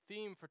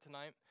theme for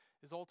tonight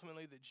is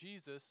ultimately that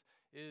Jesus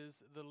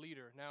is the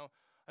leader. Now,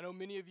 I know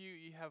many of you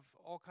have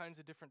all kinds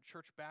of different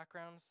church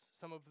backgrounds,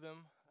 some of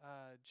them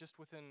just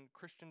within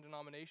Christian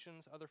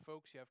denominations. Other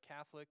folks, you have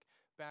Catholic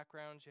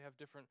backgrounds, you have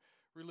different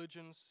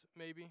religions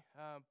maybe.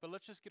 But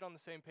let's just get on the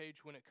same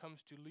page when it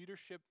comes to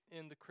leadership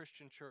in the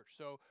Christian church.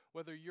 So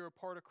whether you're a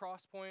part of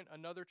Crosspoint,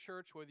 another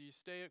church, whether you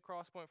stay at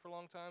Crosspoint for a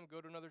long time,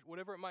 go to another,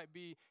 whatever it might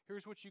be,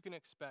 here's what you can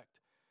expect.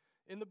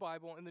 In the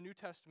Bible, in the New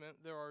Testament,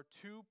 there are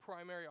two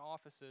primary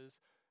offices,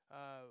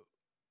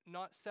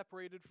 not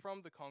separated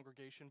from the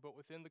congregation, but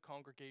within the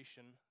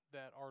congregation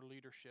that are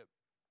leadership.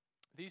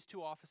 These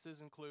two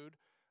offices include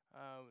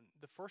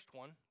the first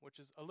one, which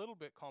is a little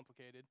bit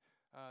complicated.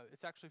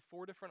 It's actually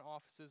 4 different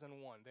offices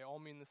in one. They all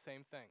mean the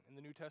same thing. In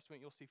the New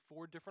Testament, you'll see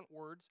 4 different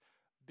words: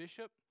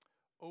 bishop,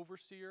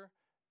 overseer,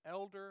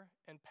 elder,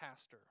 and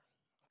pastor.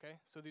 Okay,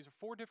 so these are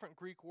 4 different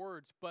Greek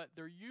words, but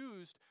they're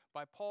used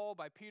by Paul,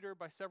 by Peter,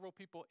 by several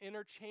people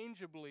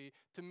interchangeably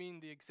to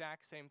mean the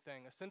exact same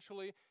thing.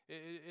 Essentially,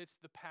 it's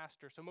the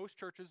pastor. So most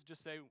churches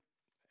just say,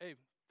 hey,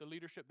 the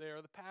leadership, they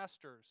are the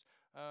pastors.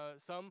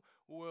 Some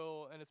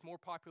will, and it's more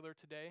popular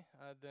today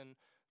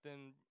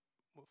than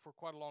for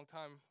quite a long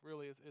time,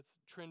 really. It's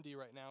trendy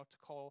right now to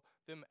call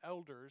them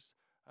elders.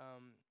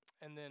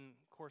 And then,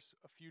 of course,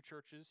 a few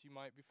churches, you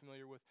might be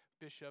familiar with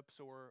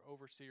bishops or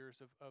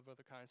overseers of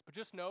other kinds. But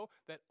just know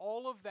that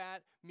all of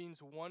that means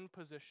one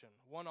position,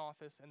 one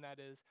office, and that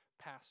is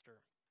pastor.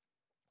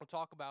 We'll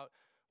talk about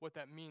what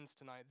that means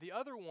tonight. The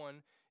other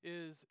one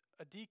is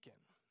a deacon.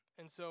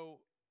 And so,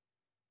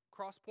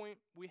 Crosspoint,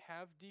 we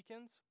have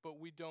deacons, but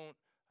we don't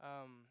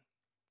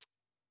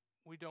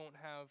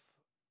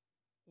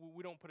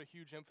put a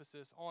huge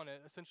emphasis on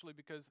it, essentially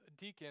because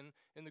deacon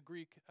in the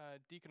Greek,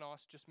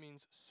 diakonos just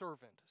means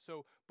servant.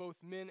 So both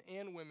men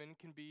and women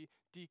can be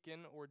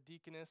deacon or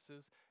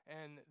deaconesses,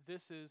 and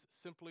this is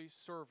simply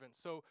servant.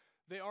 So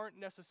they aren't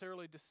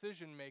necessarily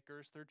decision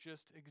makers, they're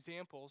just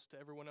examples to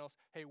everyone else.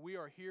 Hey, we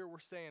are here, we're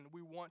saying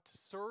we want to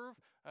serve,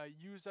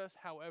 use us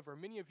however.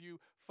 Many of you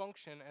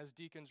function as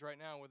deacons right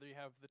now, whether you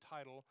have the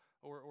title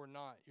or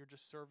not. You're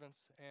just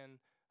servants, and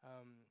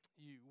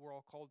we're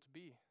all called to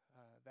be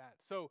that.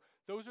 So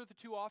those are the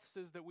 2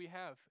 offices that we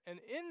have. And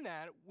in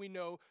that, we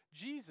know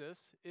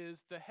Jesus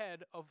is the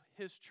head of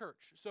his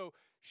church. So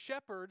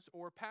shepherds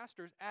or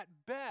pastors at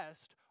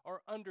best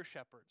are under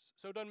shepherds.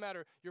 So it doesn't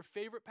matter your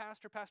favorite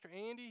pastor, Pastor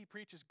Andy, he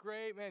preaches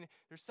great. Man,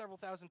 there's several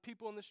thousand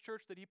people in this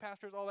church that he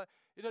pastors, all that.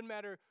 It doesn't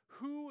matter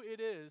who it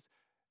is.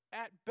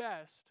 At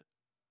best,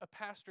 a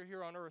pastor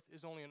here on earth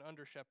is only an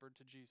under shepherd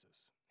to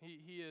Jesus.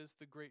 He is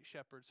the great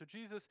shepherd. So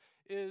Jesus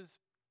is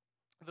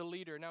the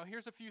leader. Now,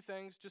 here's a few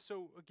things, just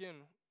so,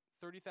 again,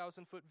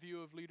 30,000-foot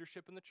view of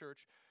leadership in the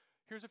church.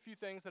 Here's a few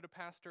things that a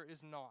pastor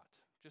is not,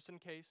 just in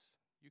case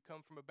you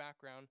come from a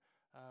background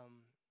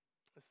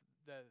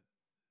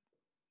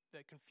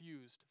that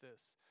confused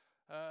this.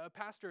 A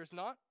pastor is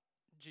not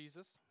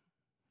Jesus.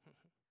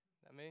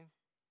 That may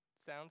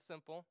sound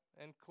simple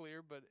and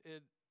clear, but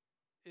it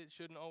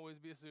shouldn't always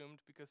be assumed,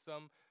 because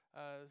some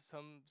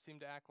seem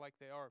to act like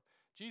they are.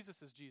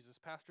 Jesus is Jesus.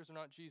 Pastors are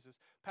not Jesus.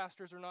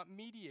 Pastors are not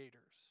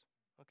mediators.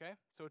 Okay?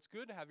 So it's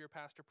good to have your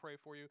pastor pray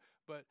for you,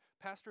 but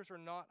pastors are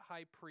not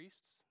high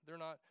priests. They're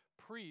not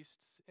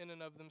priests in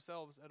and of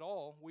themselves at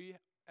all. We,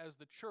 as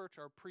the church,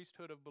 are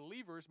priesthood of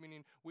believers,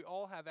 meaning we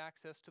all have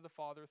access to the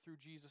Father through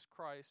Jesus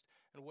Christ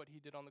and what he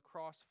did on the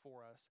cross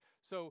for us.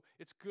 So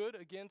it's good,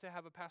 again, to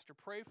have a pastor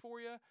pray for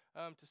you,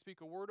 to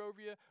speak a word over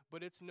you,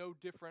 but it's no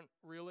different,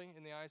 really,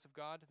 in the eyes of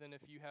God than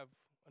if you have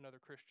another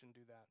Christian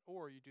do that,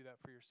 or you do that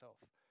for yourself.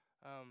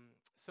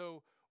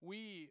 So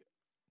we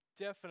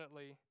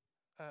definitely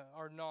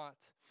are not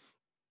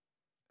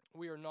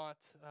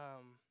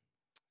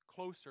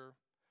closer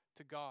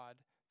to God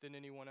than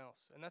anyone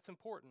else. And that's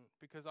important,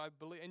 because I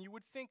believe, and you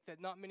would think that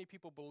not many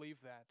people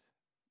believe that.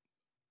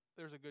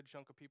 There's a good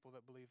chunk of people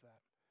that believe that.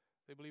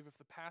 They believe if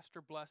the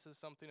pastor blesses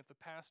something, if the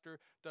pastor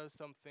does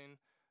something,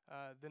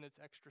 then it's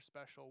extra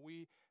special.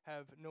 We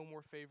have no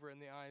more favor in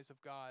the eyes of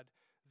God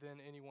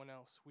than anyone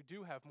else. We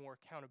do have more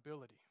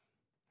accountability.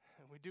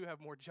 We do have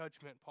more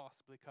judgment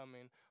possibly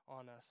coming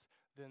on us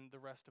than the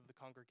rest of the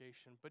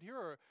congregation. But here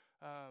are,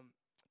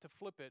 to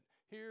flip it,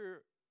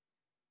 here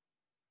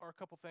are a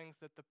couple things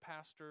that the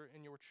pastor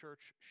in your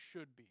church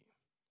should be,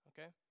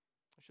 okay?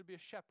 It should be a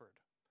shepherd.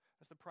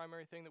 That's the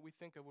primary thing that we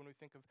think of when we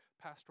think of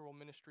pastoral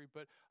ministry.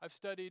 But I've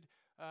studied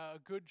a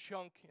good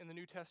chunk in the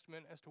New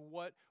Testament as to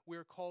what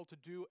we're called to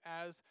do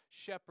as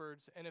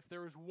shepherds. And if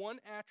there is one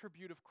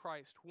attribute of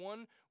Christ,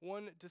 one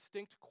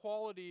distinct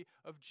quality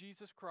of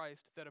Jesus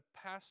Christ that a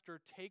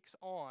pastor takes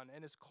on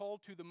and is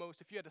called to the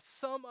most, if you had to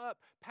sum up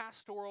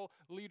pastoral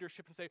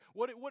leadership and say,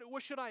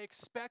 what should I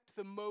expect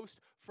the most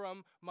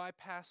from my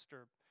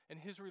pastor and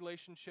his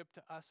relationship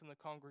to us in the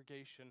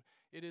congregation,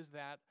 it is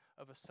that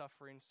of a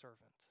suffering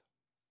servant.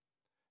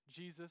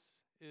 Jesus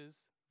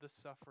is the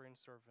suffering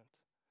servant.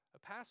 A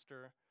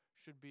pastor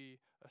should be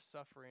a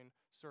suffering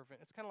servant.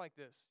 It's kind of like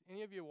this.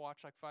 Any of you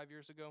watched, like 5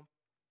 years ago,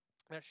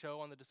 that show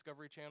on the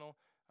Discovery Channel,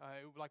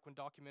 Like when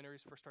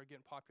documentaries first started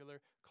getting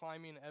popular,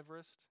 Climbing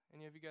Everest.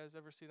 Any of you guys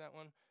ever see that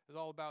one? It was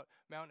all about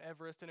Mount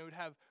Everest, and it would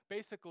have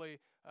basically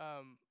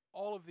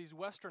all of these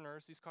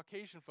Westerners, these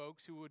Caucasian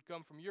folks who would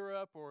come from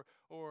Europe or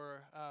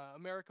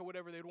America,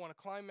 whatever, they'd want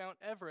to climb Mount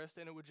Everest,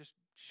 and it would just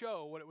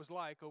show what it was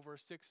like over a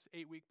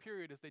 6-8 week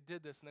period as they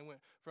did this. And they went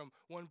from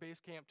one base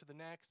camp to the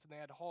next, and they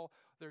had to haul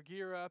their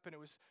gear up, and it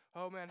was,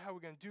 oh man, how are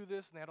we going to do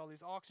this? And they had all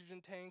these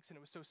oxygen tanks, and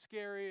it was so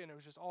scary, and it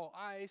was just all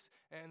ice,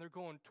 and they're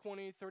going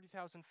 20,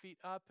 30,000 feet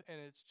up, and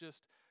it's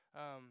just,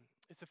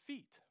 it's a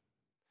feat.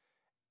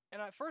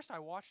 And at first I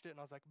watched it, and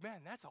I was like,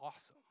 man, that's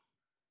awesome.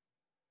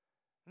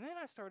 And then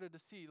I started to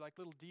see like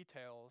little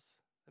details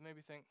that made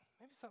me think,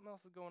 maybe something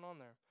else is going on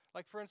there.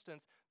 Like for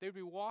instance, they'd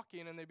be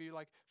walking and they'd be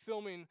like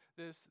filming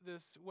this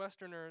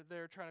Westerner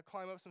there trying to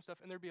climb up some stuff,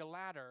 and there'd be a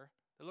ladder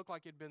that looked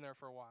like it'd been there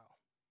for a while.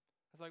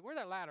 I was like, where'd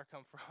that ladder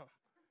come from?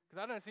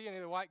 Because I didn't see any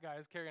of the white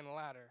guys carrying a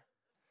ladder.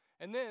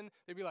 And then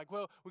they'd be like,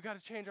 well, we got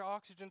to change our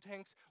oxygen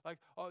tanks like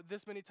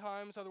this many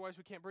times, otherwise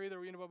we can't breathe,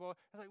 or blah, blah, blah.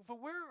 I was like, but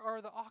where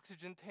are the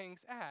oxygen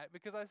tanks at?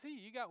 Because I see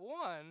you got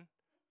one,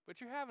 but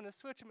you're having to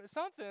switch them.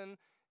 Something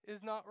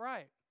is not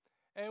right.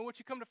 And what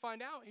you come to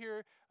find out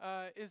here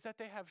is that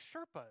they have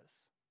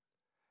Sherpas.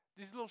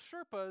 These little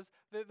Sherpas,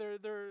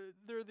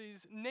 they're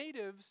these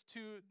natives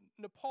to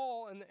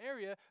Nepal and the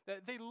area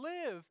that they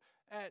live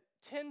at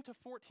 10 to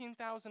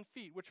 14,000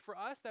 feet, which for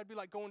us, that'd be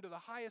like going to the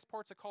highest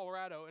parts of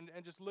Colorado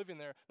and just living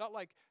there. Not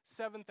like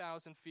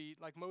 7,000 feet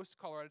like most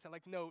Colorado,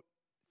 like no,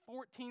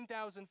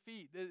 14,000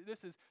 feet.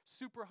 This is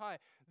super high.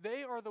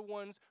 They are the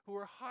ones who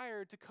are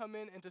hired to come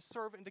in and to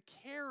serve and to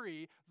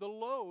carry the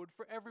load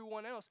for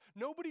everyone else.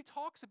 Nobody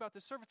talks about the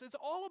service. It's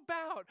all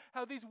about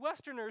how these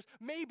Westerners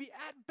maybe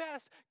at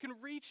best can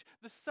reach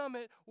the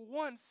summit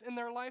once in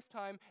their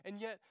lifetime, and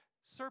yet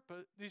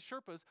these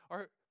Sherpas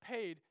are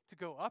paid to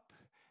go up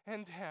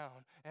and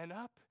down and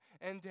up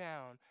and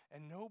down,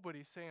 and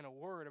nobody's saying a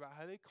word about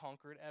how they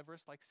conquered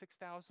Everest like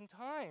 6,000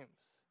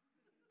 times.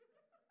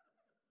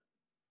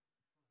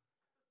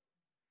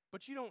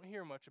 But you don't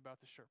hear much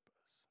about the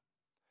Sherpas.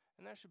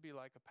 And that should be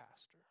like a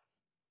pastor.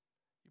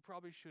 You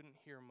probably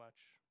shouldn't hear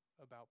much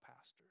about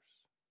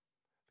pastors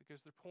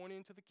because they're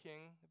pointing to the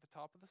king at the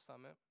top of the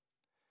summit,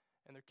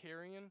 and they're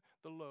carrying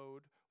the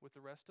load with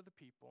the rest of the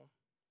people,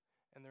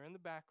 and they're in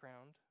the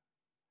background.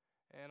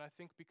 And I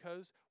think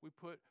because we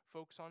put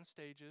folks on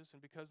stages and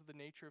because of the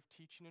nature of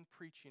teaching and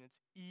preaching, it's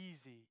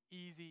easy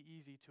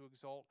to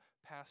exalt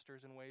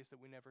pastors in ways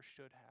that we never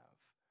should have.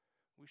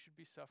 We should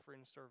be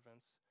suffering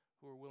servants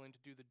who are willing to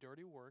do the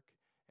dirty work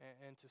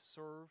and to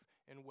serve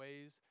in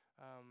ways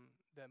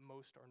that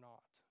most are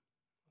not,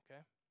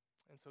 okay?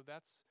 And so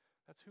that's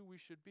who we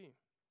should be.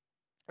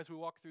 As we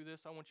walk through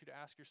this, I want you to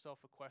ask yourself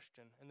a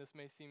question, and this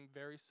may seem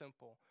very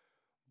simple,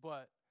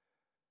 but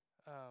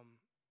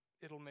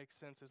it'll make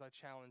sense as I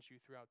challenge you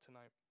throughout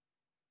tonight.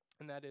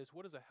 And that is,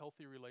 what does a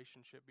healthy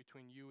relationship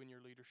between you and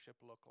your leadership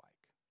look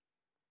like?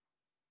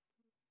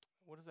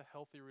 What does a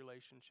healthy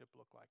relationship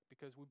look like?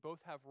 Because we both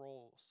have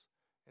roles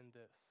in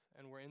this,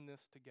 and we're in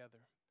this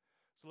together.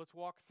 So let's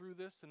walk through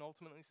this and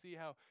ultimately see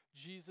how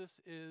Jesus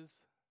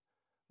is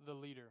the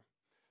leader.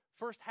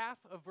 First half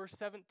of verse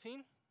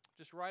 17,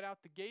 just right out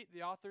the gate,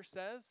 the author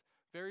says,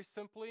 very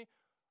simply,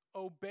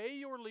 obey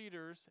your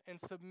leaders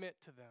and submit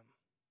to them.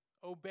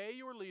 Obey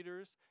your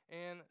leaders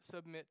and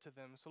submit to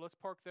them. So let's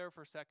park there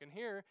for a second.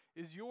 Here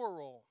is your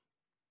role.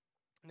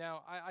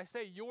 Now, I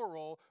say your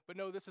role, but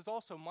no, this is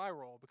also my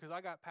role because I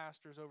got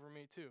pastors over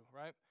me too,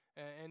 right?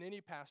 And any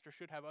pastor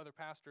should have other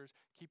pastors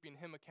keeping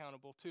him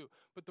accountable too.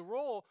 But the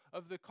role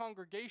of the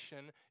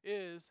congregation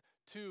is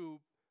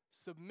to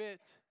submit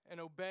and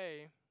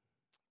obey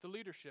the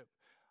leadership.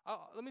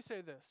 Let me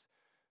say this.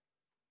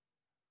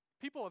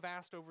 People have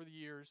asked over the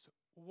years,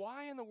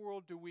 why in the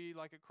world do we,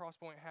 like at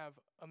Crosspoint, have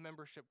a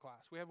membership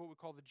class? We have what we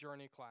call the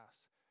Journey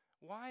class.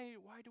 Why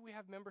do we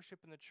have membership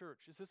in the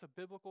church? Is this a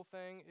biblical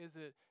thing? Is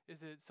it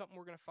something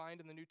we're going to find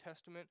in the New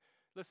Testament?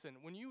 Listen,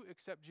 when you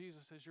accept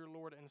Jesus as your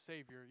Lord and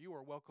Savior, you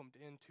are welcomed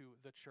into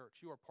the church.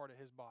 You are part of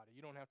his body.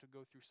 You don't have to go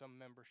through some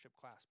membership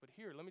class. But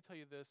here, let me tell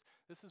you this.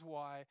 This is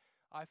why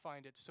I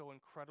find it so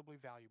incredibly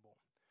valuable.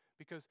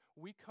 Because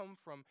we come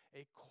from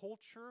a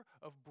culture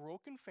of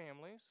broken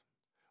families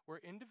where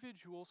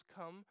individuals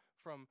come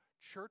from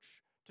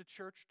church to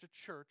church to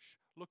church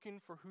looking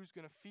for who's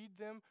going to feed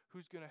them,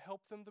 who's going to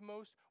help them the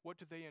most, what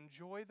do they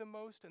enjoy the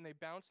most, and they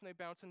bounce and they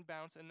bounce and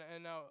bounce. And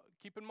now,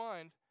 keep in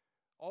mind,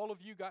 all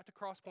of you got to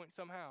Crosspoint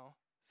somehow,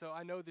 so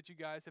I know that you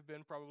guys have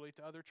been probably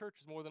to other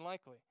churches more than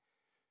likely.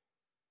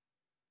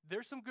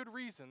 There's some good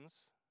reasons,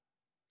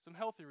 some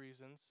healthy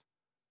reasons,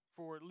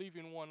 for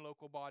leaving one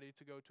local body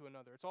to go to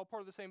another. It's all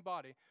part of the same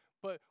body,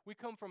 but we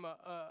come from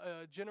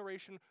a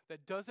generation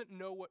that doesn't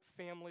know what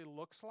family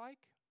looks like,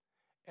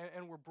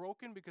 and we're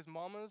broken because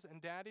mamas and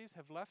daddies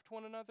have left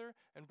one another,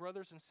 and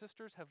brothers and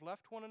sisters have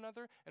left one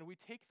another, and we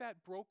take that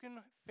broken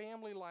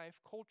family life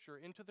culture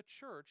into the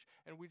church,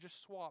 and we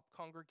just swap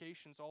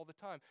congregations all the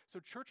time. So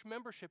church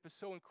membership is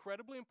so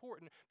incredibly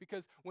important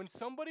because when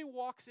somebody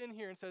walks in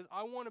here and says,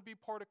 I want to be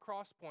part of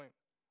Crosspoint,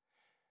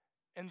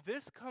 and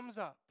this comes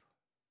up,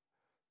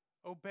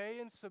 obey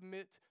and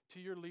submit to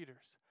your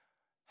leaders.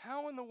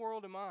 How in the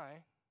world am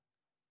I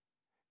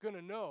going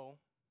to know?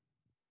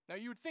 Now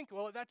you would think,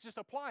 well, that just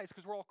applies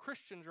because we're all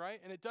Christians, right?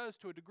 And it does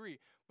to a degree.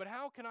 But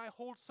how can I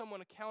hold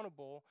someone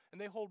accountable and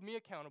they hold me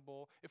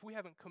accountable if we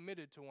haven't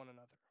committed to one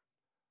another?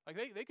 Like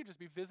they could just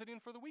be visiting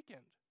for the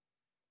weekend.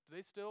 Do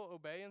they still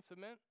obey and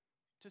submit?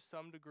 To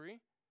some degree.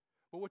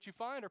 But what you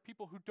find are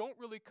people who don't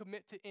really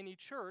commit to any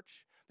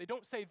church. They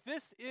don't say,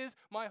 this is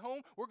my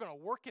home. We're going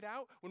to work it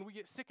out. When we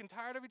get sick and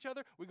tired of each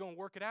other, we're going to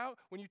work it out.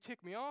 When you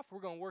tick me off,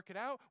 we're going to work it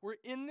out. We're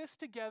in this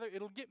together.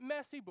 It'll get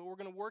messy, but we're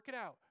going to work it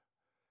out.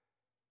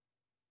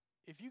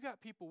 If you got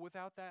people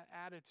without that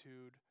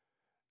attitude,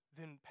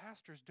 then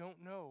pastors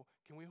don't know,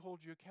 can we hold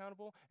you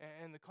accountable?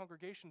 And the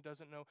congregation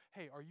doesn't know,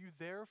 hey, are you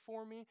there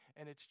for me?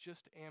 And it's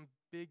just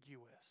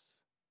ambiguous.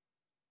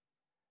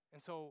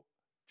 And so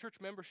church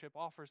membership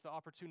offers the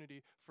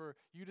opportunity for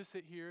you to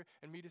sit here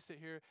and me to sit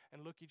here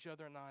and look each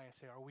other in the eye and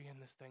say, are we in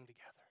this thing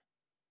together?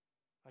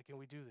 Like, can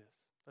we do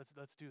this?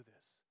 Let's do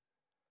this.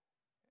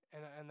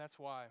 And that's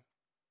why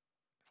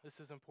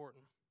this is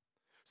important.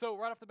 So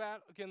right off the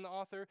bat, again, the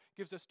author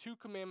gives us 2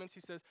 commandments.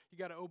 He says, you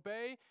got to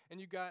obey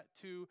and you got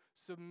to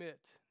submit.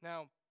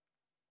 Now,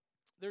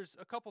 there's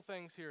a couple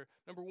things here.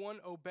 Number 1,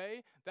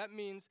 obey. That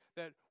means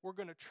that we're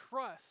going to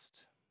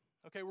trust.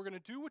 Okay, we're going to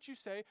do what you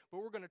say,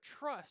 but we're going to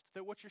trust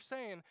that what you're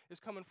saying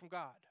is coming from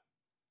God.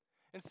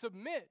 And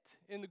submit,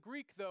 in the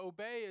Greek, the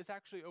obey is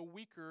actually a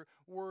weaker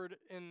word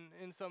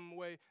in some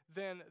way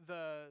than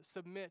the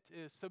submit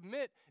is.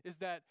 Submit is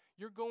that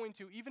you're going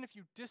to, even if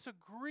you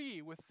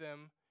disagree with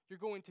them, you're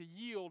going to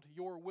yield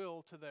your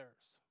will to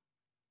theirs.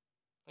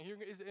 And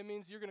it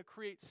means you're going to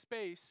create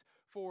space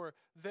for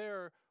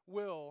their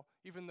will,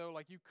 even though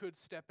like you could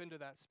step into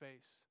that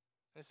space.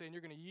 And it's saying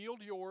you're going to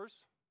yield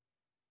yours,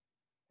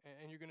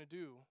 and you're going to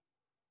do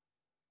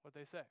what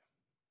they say.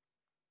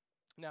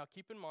 Now,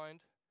 keep in mind,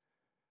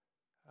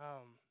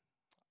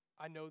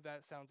 I know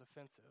that sounds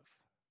offensive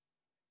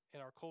in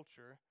our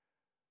culture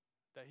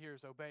that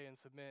hears obey and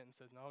submit and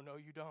says, no,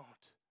 you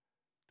don't.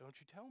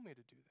 Don't you tell me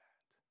to do that.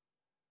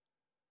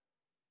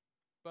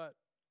 But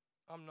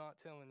I'm not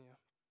telling you.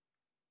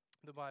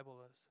 The Bible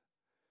is.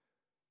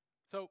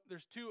 So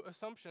there's 2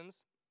 assumptions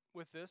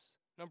with this.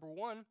 Number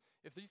 1,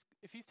 if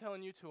he's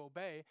telling you to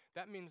obey,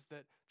 that means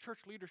that church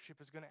leadership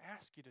is going to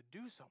ask you to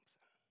do something.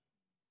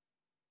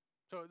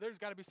 So there's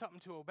got to be something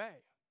to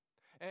obey.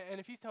 And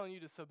if he's telling you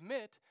to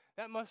submit,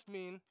 that must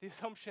mean the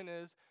assumption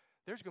is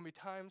there's going to be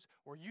times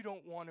where you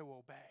don't want to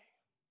obey.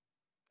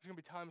 There's going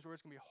to be times where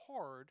it's going to be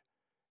hard,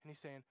 and he's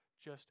saying,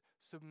 just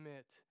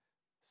submit.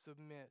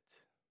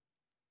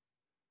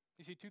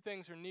 You see, 2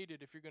 things are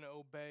needed if you're going to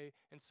obey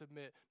and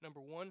submit. Number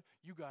 1,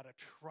 you got to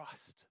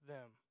trust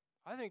them.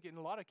 I think in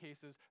a lot of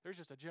cases, there's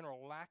just a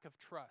general lack of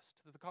trust.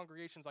 That the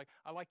congregation's like,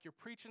 I like your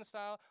preaching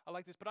style, I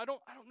like this, but I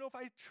don't know if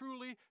I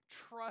truly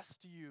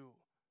trust you.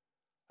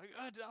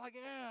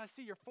 I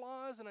see your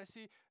flaws, and I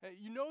see,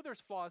 there's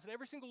flaws. And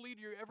every single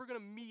leader you're ever going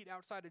to meet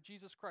outside of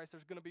Jesus Christ,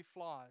 there's going to be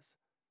flaws.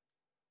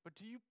 But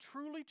do you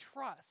truly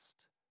trust?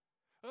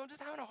 I'm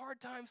just having a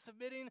hard time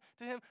submitting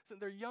to him. So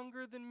they're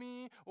younger than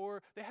me,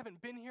 or they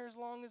haven't been here as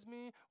long as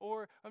me,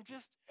 or I'm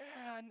just,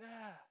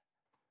 nah.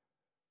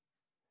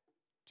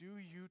 Do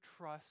you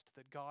trust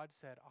that God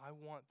said, I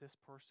want this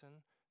person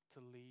to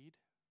lead?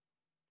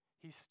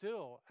 He's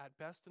still, at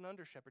best, an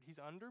under shepherd. He's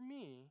under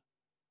me.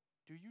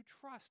 Do you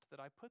trust that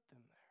I put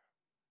them there?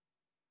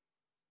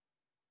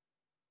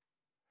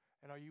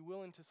 And are you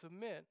willing to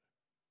submit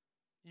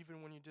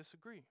even when you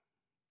disagree?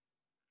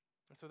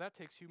 And so that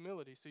takes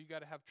humility. So you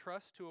got to have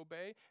trust to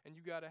obey, and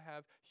you got to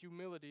have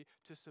humility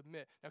to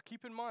submit. Now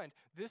keep in mind,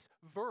 this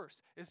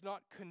verse is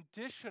not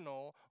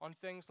conditional on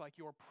things like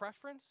your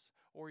preference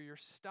or your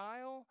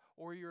style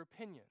or your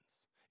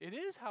opinions. It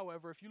is,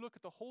 however, if you look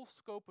at the whole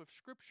scope of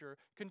Scripture,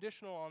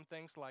 conditional on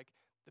things like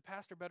the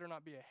pastor better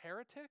not be a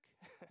heretic,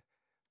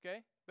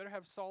 okay? Better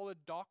have solid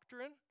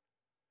doctrine.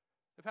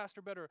 The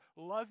pastor better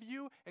love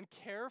you and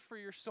care for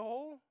your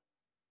soul.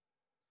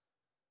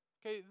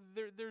 Okay,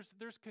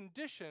 there's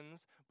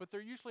conditions, but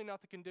they're usually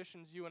not the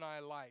conditions you and I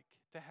like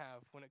to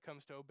have when it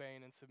comes to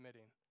obeying and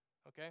submitting,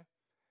 okay?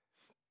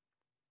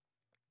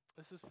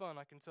 This is fun.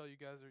 I can tell you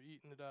guys are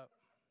eating it up.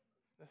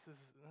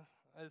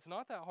 It's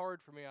not that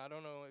hard for me. I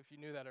don't know if you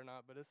knew that or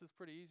not, but this is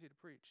pretty easy to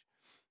preach.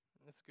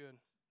 It's good.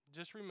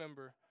 Just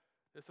remember,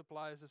 this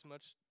applies as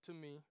much to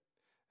me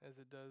as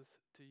it does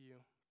to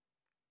you.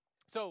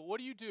 So what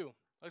do you do?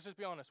 Let's just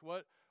be honest.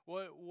 What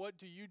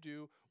do you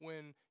do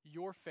when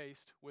you're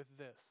faced with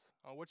this?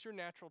 What's your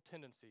natural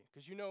tendency?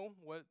 Because you know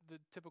what the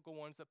typical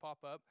ones that pop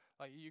up.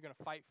 Like you're going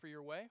to fight for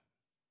your way.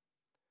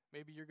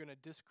 Maybe you're going to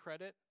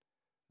discredit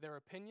their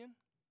opinion.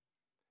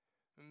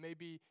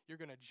 Maybe you're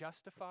going to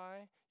justify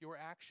your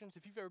actions.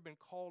 If you've ever been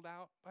called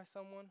out by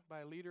someone, by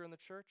a leader in the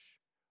church,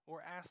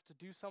 or asked to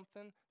do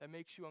something that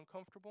makes you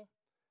uncomfortable,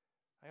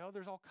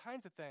 there's all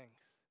kinds of things.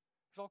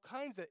 There's all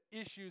kinds of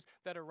issues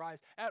that arise.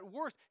 At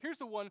worst, here's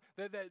the one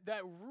that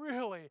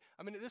really,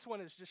 this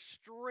one is just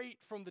straight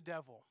from the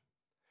devil.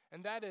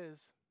 And that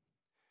is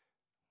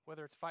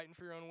whether it's fighting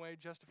for your own way,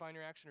 justifying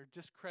your action, or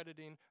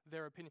discrediting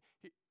their opinion.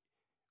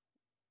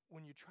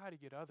 When you try to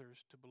get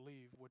others to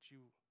believe what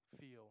you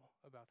feel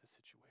about the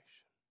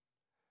situation,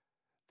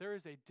 there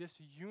is a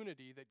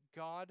disunity that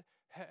God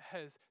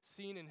has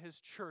seen in his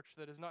church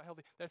that is not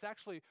healthy. That's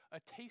actually a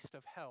taste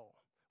of hell.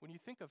 When you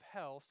think of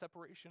hell,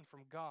 separation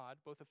from God,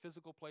 both a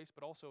physical place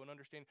but also an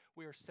understanding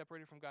we are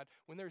separated from God.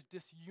 When there's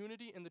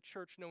disunity in the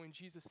church, knowing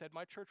Jesus said,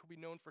 my church will be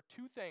known for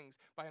two things.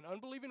 By an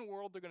unbelieving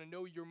world, they're going to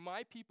know you're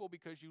my people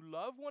because you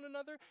love one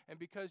another and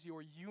because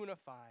you're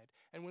unified.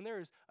 And when there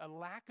is a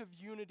lack of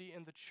unity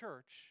in the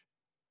church,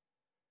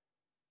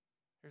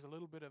 there's a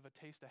little bit of a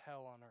taste of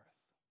hell on earth.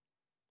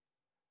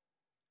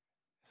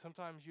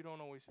 Sometimes you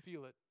don't always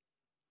feel it,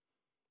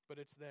 but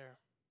it's there.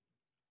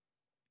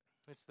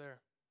 It's there.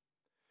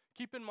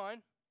 Keep in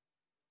mind,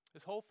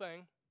 this whole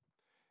thing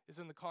is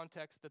in the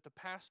context that the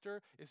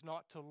pastor is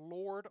not to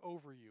lord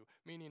over you,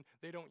 meaning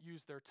they don't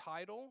use their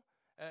title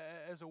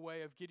as a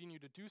way of getting you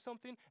to do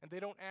something, and they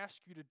don't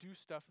ask you to do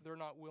stuff they're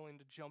not willing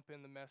to jump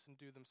in the mess and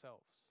do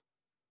themselves.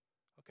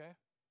 Okay?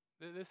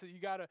 This is, you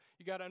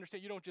gotta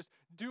understand. You don't just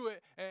do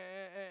it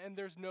and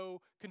there's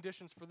no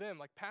conditions for them.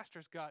 Like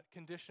pastors got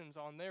conditions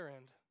on their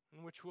end,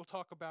 in which we'll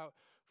talk about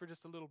for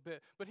just a little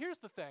bit. But here's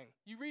the thing.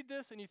 You read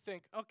this and you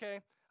think,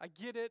 okay, I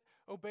get it.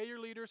 Obey your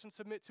leaders and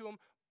submit to them.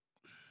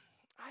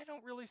 I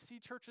don't really see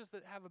churches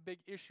that have a big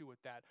issue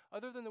with that.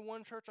 Other than the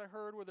one church I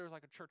heard where there was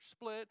like a church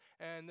split,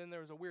 and then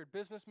there was a weird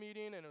business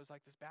meeting, and it was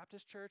like this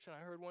Baptist church, and I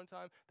heard one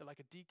time that like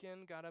a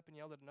deacon got up and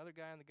yelled at another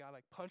guy, and the guy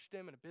like punched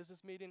him in a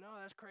business meeting. Oh,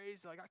 that's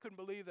crazy. Like I couldn't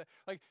believe that.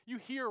 Like you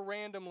hear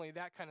randomly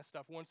that kind of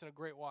stuff once in a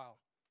great while.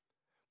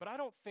 But I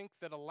don't think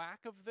that a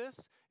lack of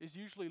this is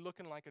usually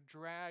looking like a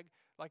drag,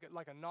 like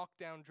a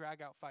knockdown,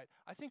 drag-out fight.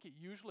 I think it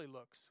usually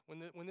looks,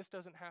 when this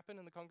doesn't happen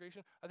in the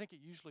congregation, I think it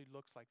usually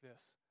looks like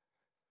this.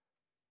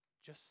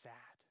 Just sad.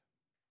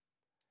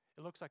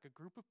 It looks like a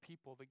group of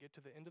people that get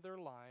to the end of their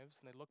lives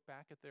and they look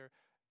back at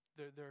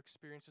their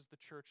experiences, the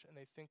church, and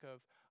they think of,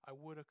 I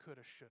woulda,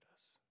 coulda,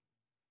 shouldas.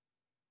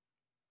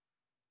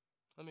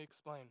 Let me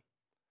explain.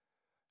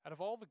 Out of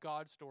all the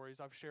God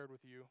stories I've shared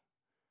with you,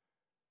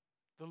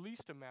 the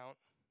least amount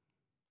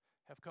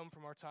have come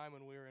from our time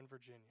when we were in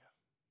Virginia.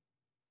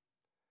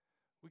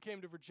 We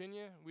came to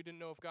Virginia. We didn't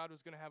know if God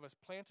was going to have us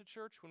plant a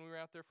church when we were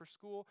out there for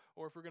school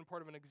or if we were going to be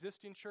part of an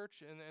existing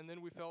church. And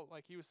then we felt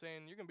like he was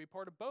saying, you're going to be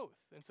part of both.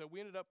 And so we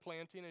ended up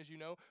planting, as you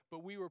know,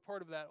 but we were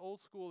part of that old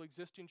school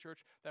existing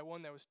church, that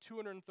one that was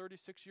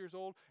 236 years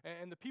old.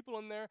 And the people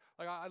in there,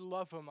 like I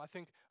love them. I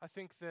think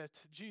that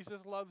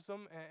Jesus loves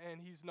them and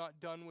he's not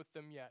done with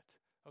them yet.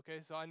 Okay,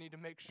 so I need to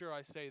make sure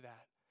I say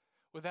that.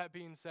 With that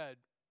being said,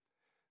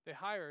 they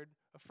hired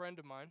a friend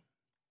of mine.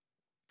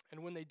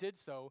 And when they did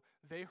so,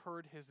 they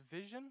heard his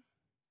vision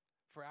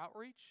for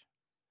outreach.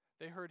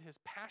 They heard his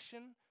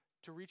passion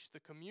to reach the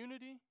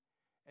community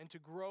and to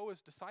grow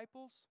as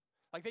disciples.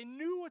 Like they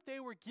knew what they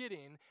were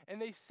getting,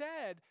 and they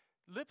said,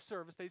 lip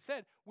service, they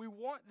said, we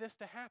want this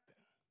to happen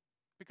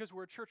because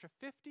we're a church of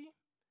 50,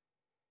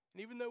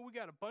 and even though we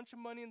got a bunch of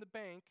money in the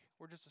bank,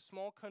 we're just a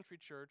small country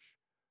church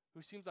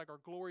who seems like our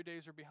glory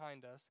days are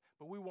behind us,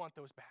 but we want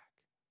those back,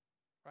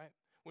 right?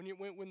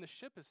 When the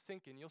ship is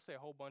sinking, you'll say a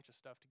whole bunch of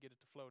stuff to get it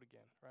to float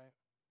again, right?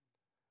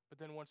 But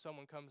then once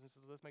someone comes and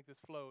says, let's make this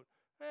float,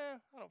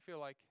 I don't feel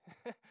like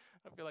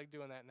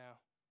doing that now.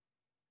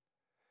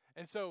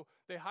 And so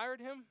they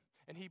hired him,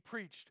 and he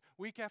preached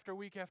week after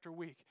week after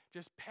week,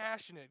 just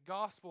passionate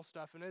gospel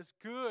stuff, and it's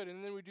good.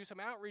 And then we do some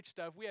outreach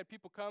stuff. We had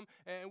people come,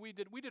 and we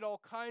did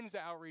all kinds of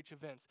outreach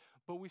events.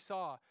 But we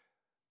saw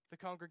the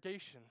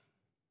congregation.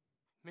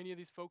 Many of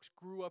these folks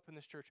grew up in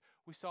this church.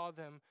 We saw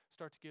them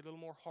start to get a little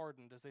more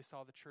hardened as they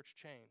saw the church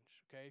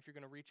change. Okay, if you're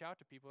going to reach out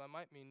to people, that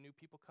might mean new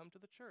people come to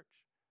the church.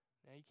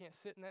 Now, you can't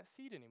sit in that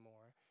seat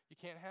anymore. You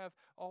can't have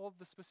all of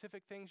the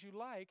specific things you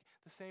like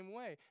the same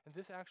way. And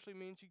this actually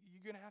means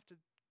you're going to have to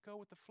go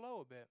with the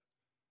flow a bit.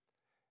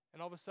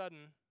 And all of a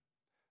sudden,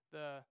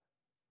 the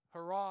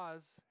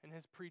hurrahs in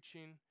his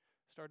preaching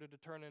started to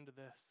turn into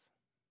this.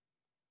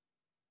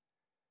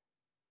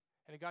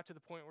 And it got to the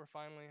point where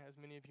finally, as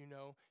many of you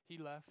know, he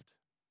left.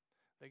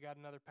 They got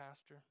another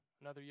pastor,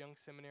 another young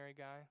seminary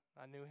guy.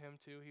 I knew him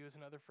too. He was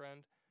another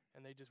friend.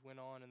 And they just went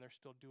on, and they're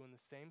still doing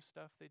the same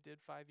stuff they did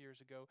 5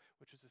 years ago,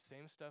 which was the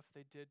same stuff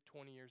they did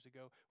 20 years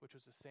ago, which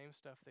was the same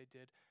stuff they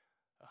did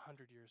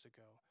 100 years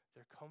ago.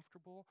 They're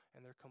comfortable,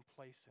 and they're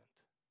complacent.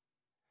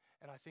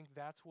 And I think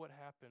that's what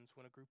happens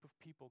when a group of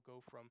people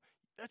go from,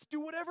 let's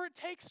do whatever it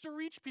takes to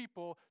reach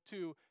people,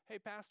 to, hey,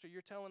 pastor,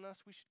 you're telling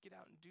us we should get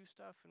out and do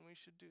stuff, and we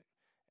should do,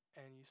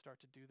 and you start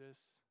to do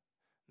this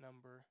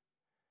number,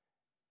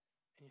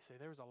 and you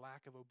say there was a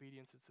lack of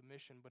obedience and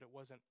submission, but it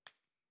wasn't,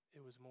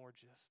 it was more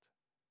just,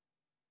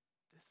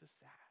 this is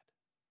sad.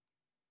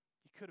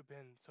 You could have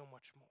been so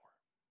much more.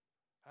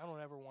 I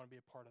don't ever want to be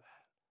a part of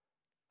that.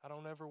 I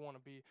don't ever want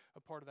to be a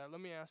part of that.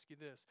 Let me ask you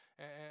this,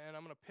 and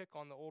I'm going to pick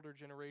on the older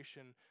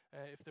generation,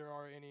 if there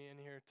are any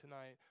in here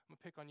tonight. I'm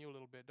going to pick on you a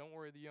little bit. Don't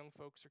worry, the young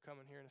folks are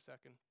coming here in a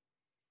second.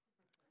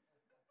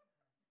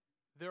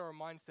 There are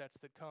mindsets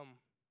that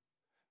come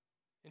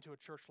into a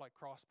church like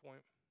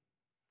Crosspoint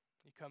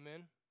You come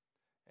in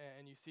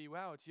and you see,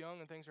 wow, it's young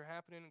and things are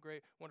happening,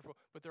 great, wonderful.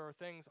 But there are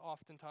things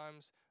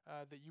oftentimes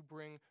that you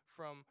bring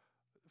from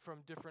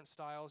different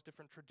styles,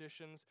 different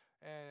traditions,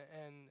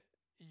 and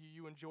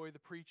you enjoy the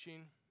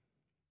preaching,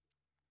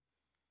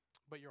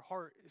 but your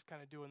heart is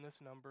kind of doing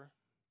this number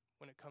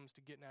when it comes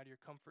to getting out of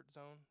your comfort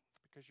zone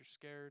because you're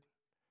scared,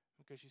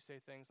 because you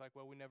say things like,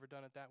 well, we never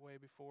done it that way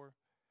before.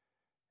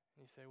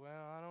 And you say,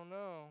 well, I don't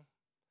know.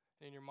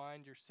 And in your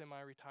mind, you're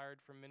semi-retired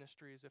from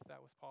ministry as if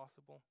that was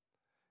possible.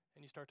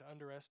 And you start to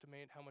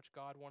underestimate how much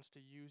God wants to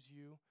use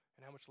you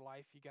and how much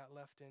life you got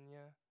left in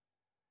you.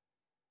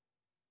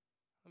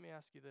 Let me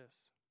ask you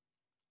this.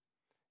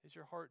 Is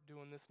your heart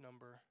doing this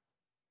number?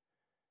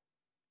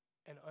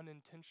 And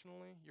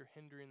unintentionally, you're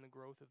hindering the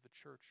growth of the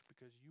church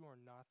because you are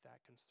not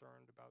that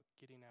concerned about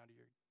getting out of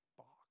your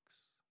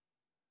box,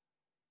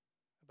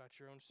 about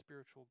your own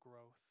spiritual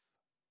growth.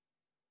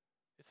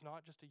 It's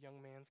not just a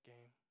young man's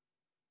game.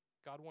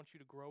 God wants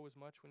you to grow as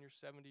much when you're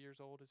 70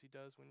 years old as he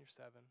does when you're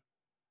 7.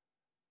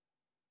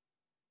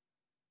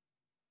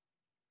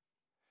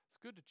 It's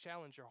good to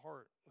challenge your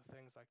heart with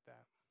things like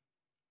that.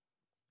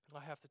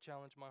 I have to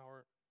challenge my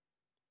heart.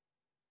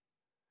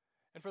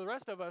 And for the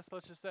rest of us,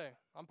 let's just say,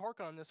 I'm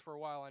parking on this for a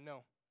while, I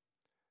know.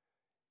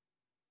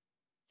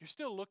 You're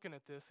still looking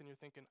at this and you're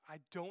thinking, I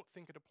don't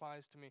think it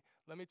applies to me.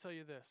 Let me tell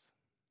you this.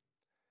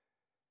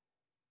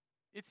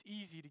 It's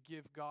easy to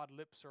give God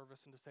lip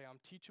service and to say, I'm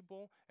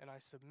teachable and I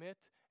submit,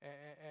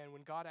 and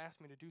when God asks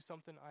me to do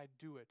something, I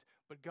do it.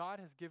 But God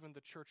has given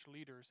the church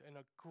leaders and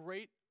a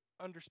great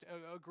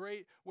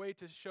way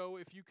to show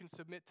if you can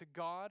submit to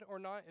God or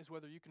not is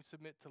whether you can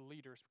submit to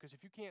leaders. Because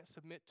if you can't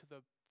submit to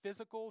the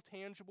physical,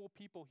 tangible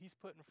people he's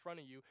put in front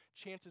of you,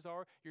 chances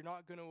are you're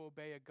not going to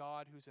obey a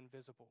God who's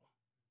invisible,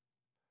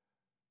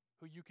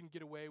 who you can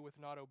get away with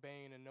not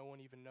obeying and no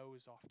one even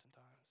knows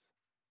oftentimes.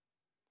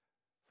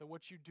 So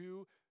what you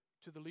do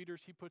to the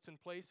leaders he puts in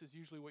place is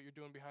usually what you're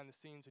doing behind the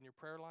scenes in your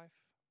prayer life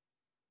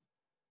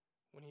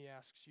when he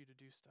asks you to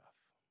do stuff.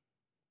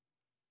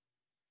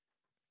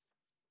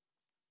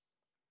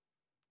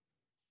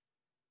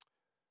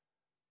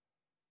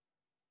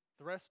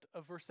 The rest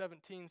of verse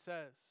 17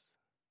 says,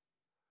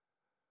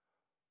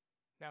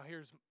 now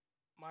here's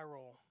my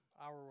role,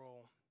 our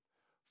role.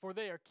 For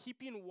they are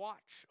keeping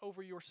watch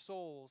over your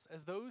souls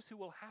as those who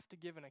will have to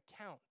give an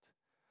account.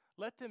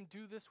 Let them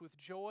do this with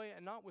joy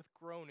and not with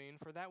groaning,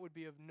 for that would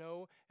be of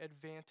no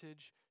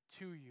advantage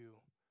to you.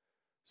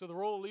 So the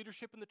role of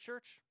leadership in the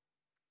church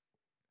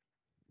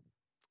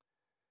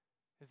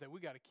is that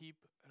we got to keep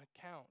an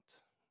account.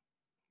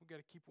 We got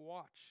to keep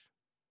watch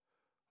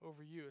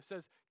over you. It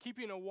says,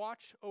 keeping a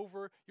watch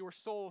over your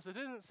souls. It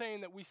isn't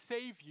saying that we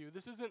save you.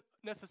 This isn't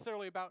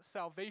necessarily about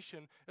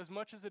salvation as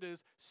much as it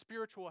is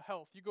spiritual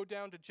health. You go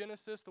down to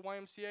Genesis, the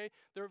YMCA,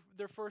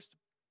 their first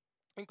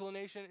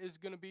inclination is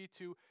going to be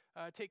to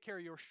take care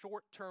of your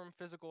short-term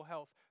physical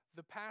health.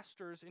 The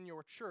pastors in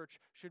your church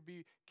should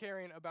be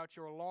caring about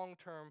your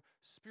long-term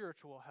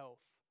spiritual health.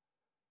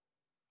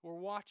 We're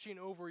watching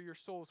over your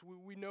souls.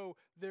 We know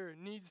there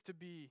needs to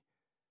be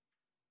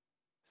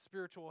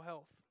spiritual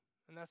health.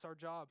 And that's our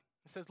job.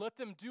 It says, let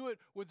them do it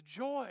with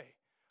joy.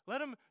 Let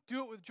them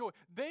do it with joy.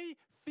 They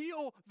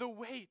feel the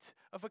weight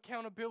of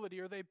accountability,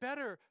 or they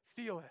better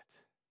feel it.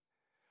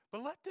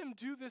 But let them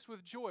do this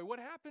with joy. What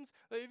happens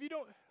if you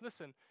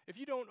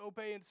don't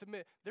obey and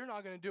submit, they're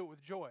not going to do it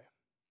with joy.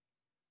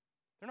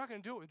 They're not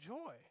going to do it with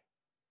joy.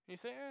 And you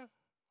say, I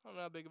don't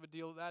know how big of a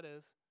deal that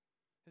is.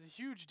 It's a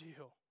huge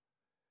deal.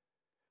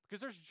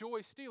 Because there's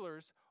joy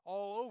stealers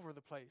all over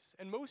the place.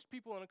 And most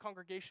people in a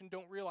congregation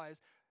don't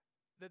realize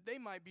that they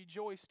might be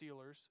joy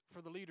stealers for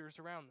the leaders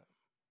around them.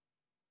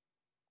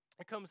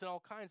 It comes in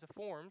all kinds of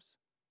forms.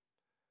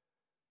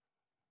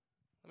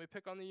 Let me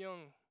pick on the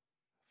young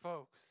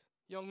folks,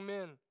 young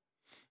men.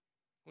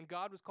 When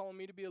God was calling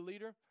me to be a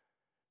leader,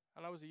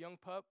 and I was a young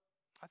pup,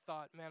 I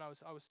thought, man, I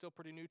was still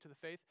pretty new to the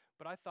faith,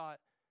 but I thought,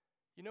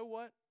 you know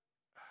what?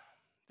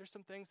 There's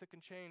some things that can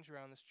change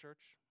around this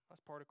church. I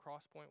was part of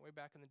Crosspoint way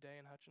back in the day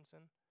in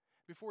Hutchinson.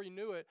 Before you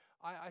knew it,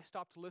 I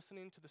stopped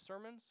listening to the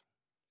sermons,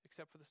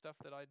 except for the stuff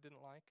that I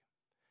didn't like.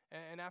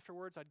 And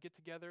afterwards, I'd get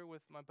together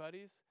with my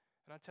buddies,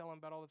 and I'd tell them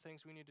about all the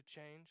things we need to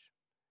change.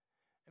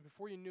 And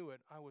before you knew it,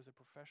 I was a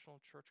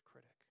professional church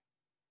critic.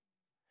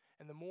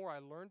 And the more I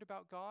learned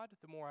about God,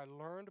 the more I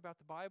learned about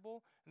the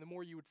Bible, and the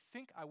more you would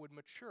think I would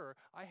mature,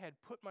 I had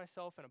put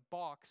myself in a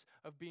box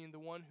of being the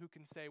one who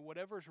can say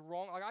whatever's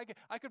wrong. Like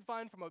I could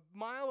find from a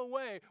mile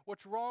away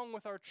what's wrong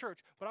with our church,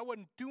 but I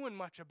wasn't doing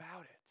much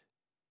about it.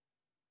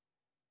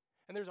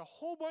 And there's a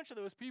whole bunch of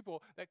those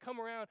people that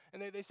come around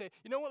and they say,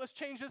 you know what, let's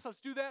change this,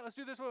 let's do that, let's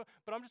do this,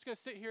 but I'm just going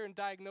to sit here and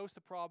diagnose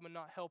the problem and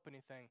not help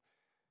anything.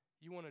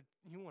 You want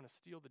to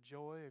steal the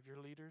joy of your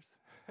leaders?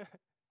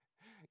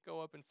 Go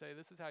up and say,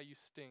 this is how you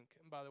stink.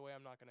 And by the way,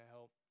 I'm not going to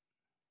help.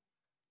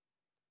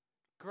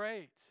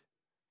 Great.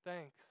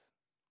 Thanks.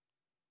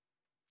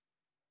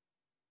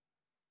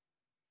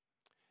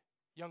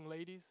 Young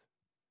ladies.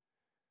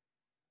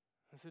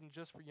 This isn't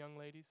just for young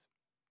ladies.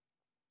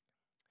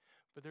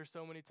 But there's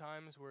so many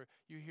times where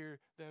you hear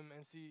them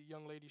and see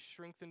young ladies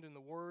strengthened in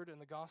the word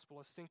and the gospel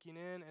is sinking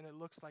in, and it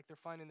looks like they're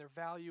finding their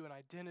value and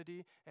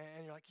identity,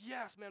 and you're like,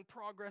 yes, man,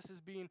 progress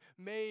is being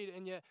made,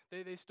 and yet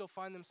they still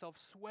find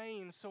themselves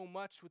swaying so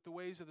much with the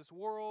ways of this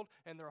world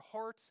and their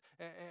hearts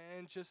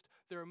and just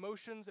their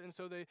emotions, and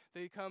so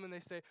they come and they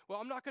say, well,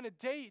 I'm not going to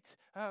date,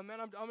 man,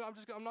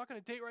 I'm not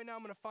going to date right now.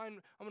 I'm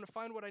going to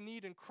find what I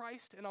need in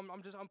Christ, and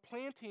I'm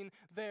planting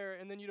there,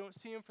 and then you don't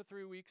see them for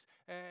 3 weeks,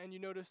 and you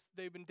notice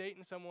they've been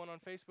dating someone on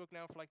Facebook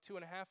now for like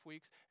 2.5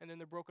 weeks, and then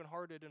they're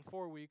brokenhearted in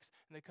 4 weeks,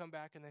 and they come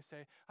back and they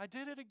say, I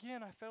did it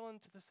again. I fell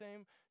into the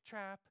same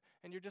trap.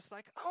 And you're just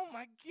like, oh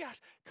my gosh,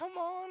 come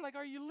on. Like,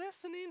 are you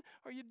listening?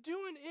 Are you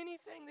doing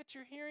anything that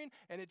you're hearing?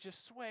 And it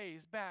just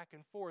sways back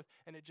and forth,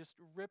 and it just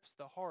rips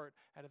the heart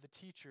out of the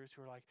teachers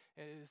who are like,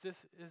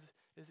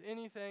 is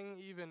anything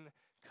even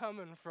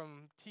coming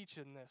from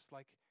teaching this?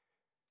 Like,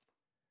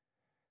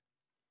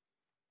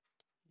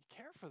 you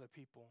care for the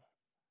people.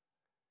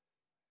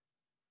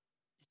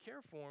 You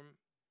care for them,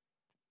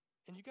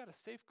 and you got to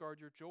safeguard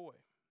your joy.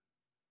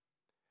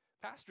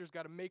 Pastors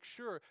got to make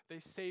sure they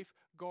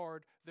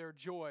safeguard their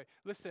joy.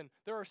 Listen,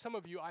 there are some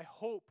of you, I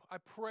hope, I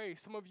pray,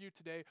 some of you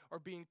today are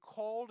being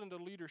called into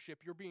leadership.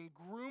 You're being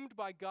groomed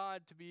by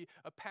God to be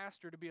a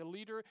pastor, to be a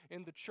leader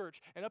in the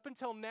church. And up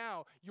until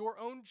now, your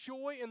own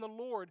joy in the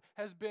Lord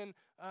has been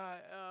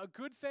a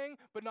good thing,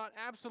 but not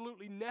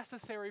absolutely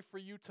necessary for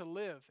you to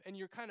live. And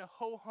you're kind of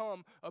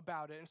ho-hum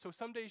about it. And so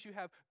some days you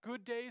have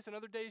good days, and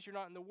other days you're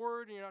not in the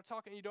Word, and you're not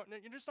talking,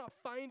 you're just not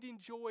finding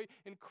joy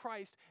in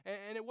Christ.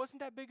 And it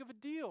wasn't that big of a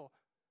deal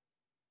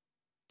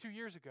 2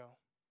 years ago.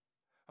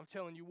 I'm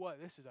telling you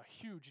what, this is a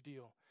huge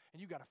deal.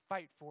 And you got to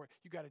fight for it.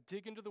 You got to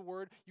dig into the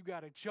Word. You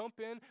got to jump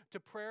in to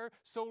prayer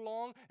so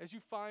long as you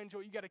find joy.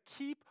 You got to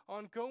keep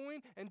on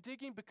going and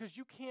digging, because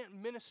you can't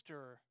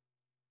minister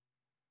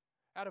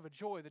out of a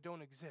joy that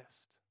don't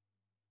exist.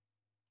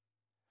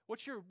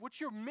 What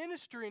you're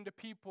ministering to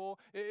people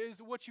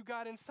is what you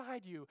got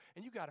inside you,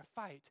 and you got to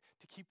fight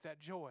to keep that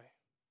joy.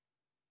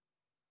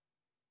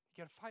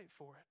 You got to fight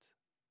for it.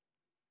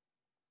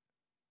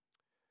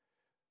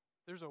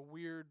 There's a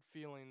weird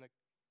feeling that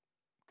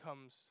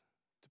comes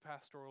to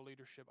pastoral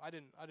leadership. I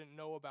didn't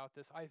know about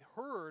this. I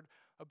heard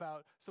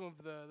about some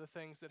of the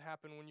things that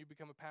happen when you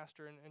become a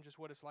pastor and just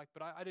what it's like,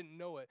 but I didn't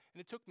know it. And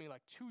it took me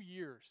like 2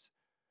 years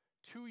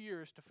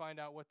to find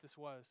out what this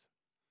was.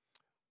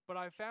 But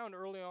I found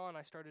early on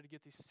I started to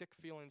get these sick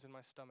feelings in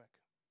my stomach.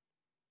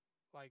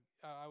 Like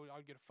I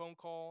would get a phone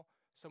call,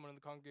 someone in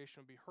the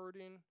congregation would be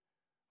hurting,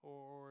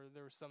 or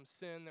there was some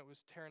sin that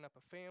was tearing up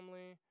a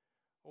family,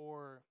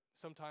 or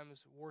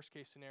sometimes, worst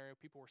case scenario,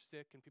 people were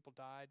sick and people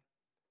died.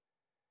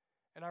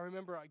 And I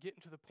remember getting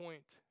to the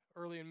point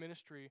early in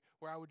ministry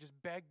where I would just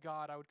beg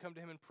God. I would come to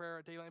him in prayer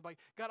at daylight and be like,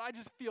 God, I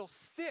just feel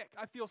sick.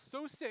 I feel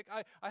so sick.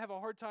 I have a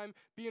hard time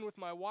being with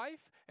my wife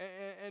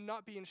and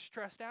not being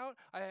stressed out.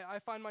 I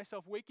find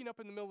myself waking up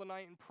in the middle of the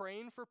night and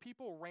praying for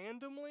people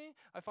randomly.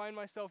 I find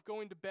myself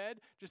going to bed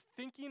just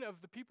thinking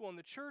of the people in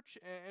the church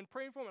and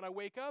praying for them. And I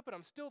wake up and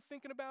I'm still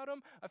thinking about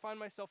them. I find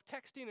myself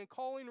texting and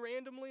calling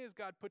randomly as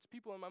God puts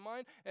people in my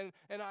mind. And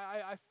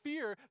I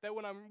fear that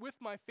when I'm with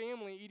my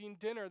family eating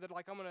dinner, that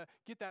like I'm going to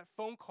get that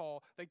phone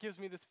call that gives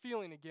me this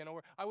feeling again.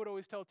 Or I would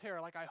always tell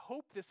Tara, like, I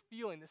hope this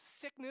feeling, this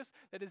sickness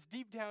that is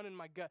deep down in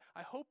my gut,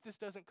 I hope this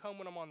doesn't come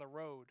when I'm on the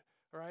road,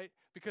 right?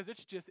 Because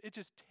it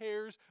just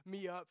tears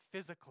me up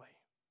physically.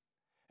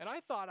 And I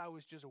thought I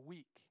was just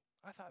weak.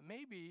 I thought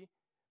maybe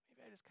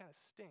I just kind of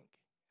stink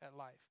at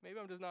life. Maybe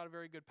I'm just not a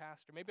very good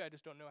pastor. Maybe I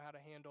just don't know how to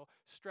handle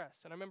stress.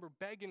 And I remember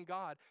begging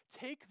God,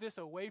 take this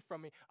away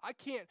from me. I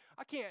can't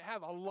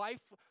have a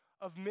life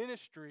of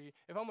ministry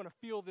if I'm going to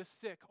feel this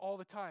sick all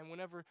the time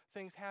whenever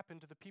things happen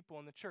to the people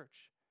in the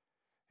church.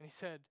 And he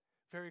said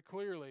very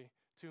clearly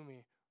to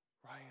me,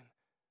 Ryan,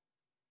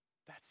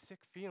 that sick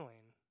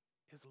feeling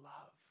is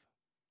love.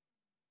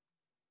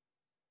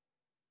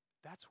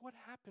 That's what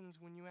happens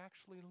when you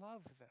actually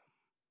love them.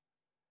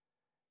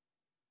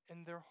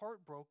 And they're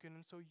heartbroken,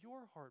 and so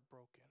you're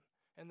heartbroken.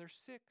 And they're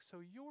sick,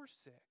 so you're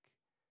sick.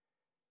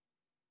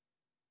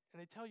 And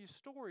they tell you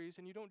stories,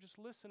 and you don't just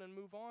listen and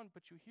move on,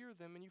 but you hear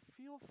them and you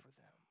feel for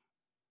them.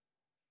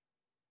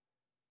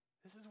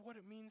 This is what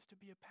it means to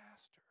be a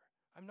pastor.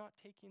 I'm not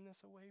taking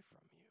this away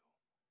from you.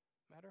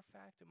 Matter of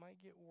fact, it might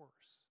get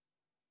worse.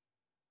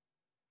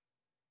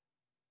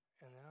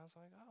 And then I was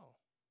like, oh.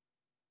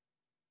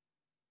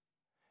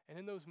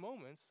 And in those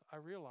moments, I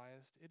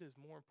realized it is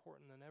more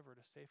important than ever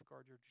to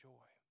safeguard your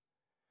joy.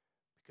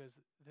 Because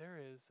there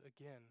is,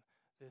 again,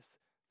 this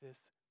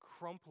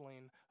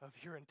crumpling of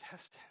your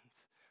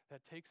intestines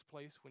that takes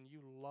place when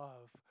you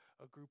love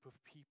a group of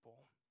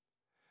people,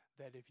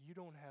 that if you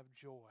don't have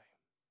joy,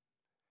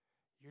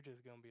 you're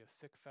just going to be a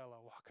sick fella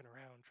walking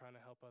around trying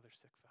to help other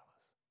sick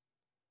fellas.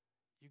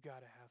 You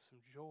got to have some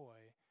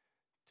joy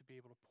to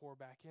be able to pour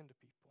back into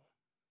people.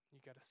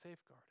 You got to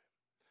safeguard it.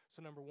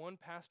 So number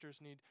one, pastors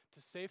need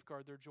to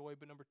safeguard their joy,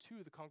 but number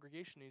two, the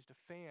congregation needs to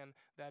fan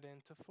that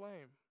into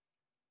flame.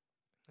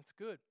 That's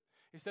good.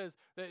 He says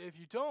that if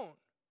you don't,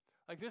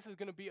 like this is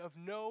going to be of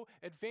no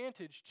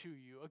advantage to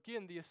you.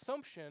 Again, the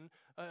assumption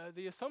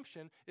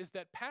is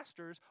that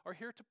pastors are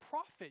here to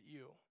profit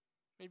you.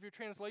 Maybe your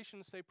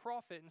translations say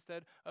profit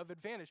instead of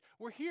advantage.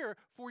 We're here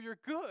for your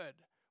good.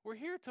 We're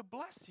here to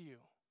bless you.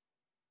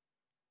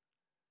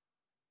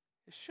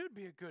 It should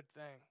be a good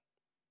thing.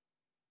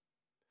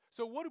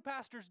 So what do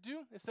pastors do?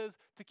 It says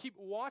to keep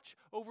watch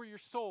over your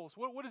souls.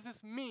 What does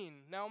this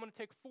mean? Now I'm going to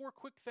take 4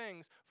 quick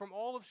things from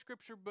all of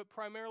Scripture, but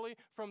primarily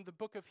from the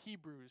book of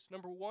Hebrews.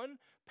 Number 1,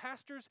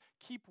 pastors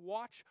keep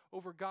watch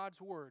over God's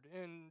word.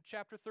 In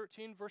chapter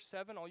 13, verse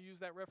 7, I'll use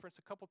that reference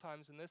a couple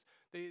times in this.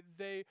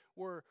 They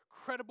were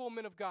credible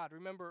men of God.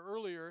 Remember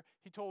earlier,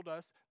 he told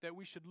us that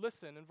we should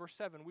listen. In verse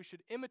 7, we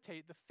should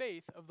imitate the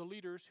faith of the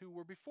leaders who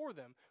were before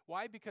them.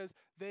 Why? Because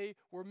they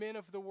were men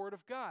of the word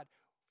of God.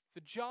 The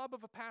job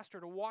of a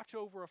pastor to watch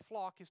over a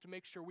flock is to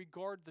make sure we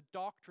guard the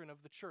doctrine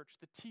of the church,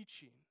 the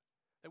teaching,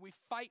 that we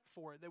fight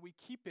for it, that we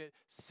keep it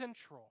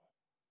central,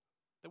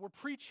 that we're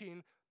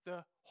preaching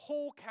the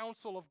whole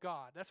counsel of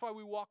God. That's why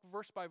we walk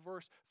verse by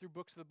verse through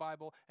books of the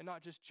Bible and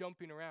not just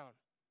jumping around,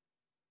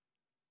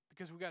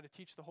 because we've got to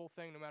teach the whole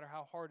thing no matter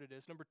how hard it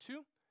is. Number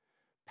 2,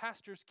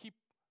 pastors keep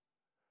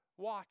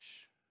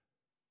watch,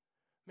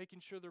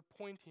 making sure they're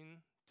pointing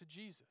to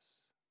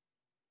Jesus.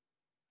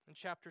 In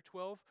chapter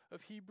 12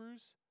 of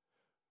Hebrews,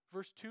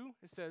 verse 2,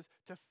 it says,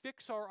 to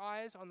fix our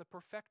eyes on the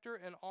perfecter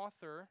and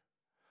author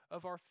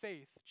of our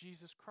faith,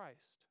 Jesus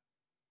Christ.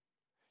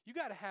 You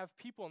got to have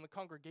people in the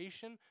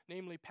congregation,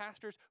 namely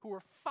pastors, who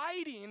are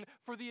fighting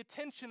for the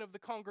attention of the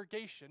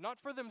congregation, not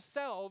for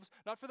themselves,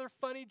 not for their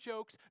funny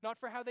jokes, not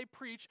for how they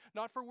preach,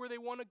 not for where they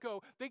want to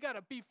go. They got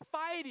to be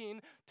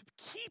fighting to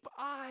keep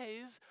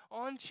eyes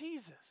on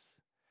Jesus,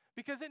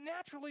 because it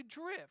naturally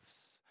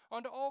drifts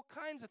onto all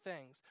kinds of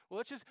things. Well,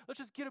 let's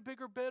just get a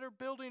bigger, better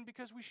building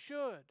because we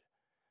should.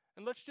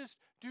 And let's just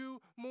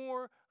do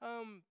more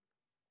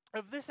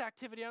of this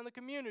activity out in the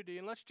community.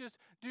 And let's just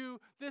do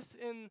this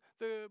in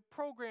the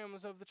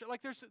programs of the church.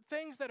 Like, there's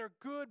things that are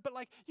good, but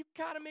like, you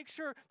got to make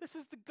sure this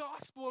is the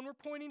gospel and we're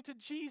pointing to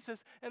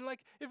Jesus. And like,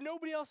 if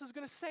nobody else is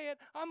going to say it,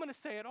 I'm going to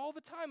say it all the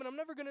time. And I'm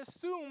never going to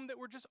assume that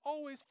we're just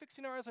always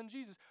fixing our eyes on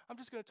Jesus. I'm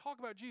just going to talk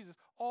about Jesus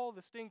all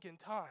the stinking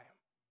time.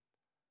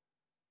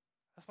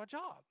 That's my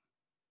job.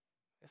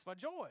 It's my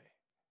joy.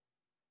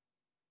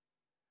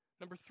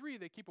 Number 3,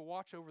 they keep a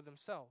watch over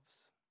themselves.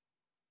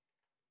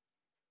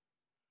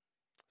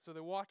 So they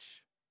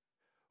watch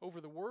over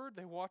the word,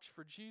 they watch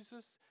for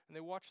Jesus, and they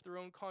watch their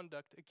own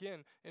conduct.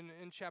 Again, in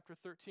chapter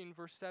 13,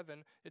 verse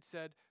 7, it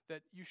said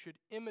that you should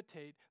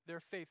imitate their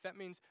faith. That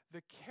means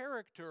the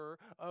character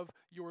of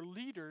your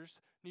leaders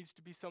needs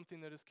to be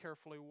something that is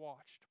carefully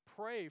watched.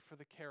 Pray for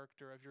the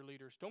character of your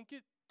leaders. Don't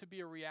get to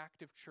be a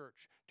reactive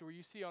church to where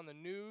you see on the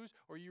news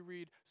or you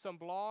read some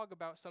blog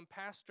about some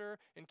pastor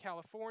in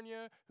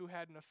California who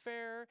had an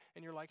affair,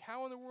 and you're like,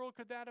 how in the world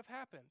could that have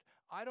happened?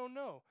 I don't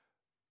know.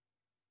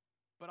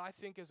 But I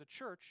think as a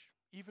church,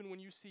 even when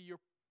you see your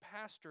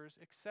pastors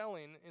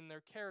excelling in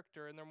their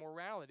character and their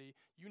morality,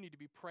 you need to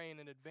be praying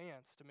in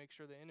advance to make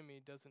sure the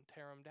enemy doesn't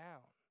tear them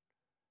down.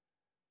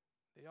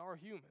 They are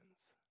humans.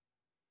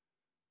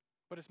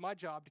 But it's my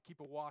job to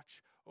keep a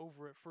watch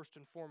over it first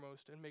and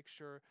foremost and make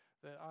sure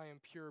that I am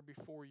pure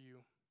before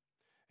you.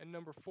 And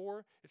number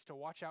 4, it's to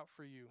watch out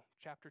for you.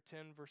 Chapter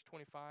 10, verse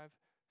 25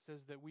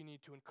 says that we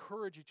need to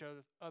encourage each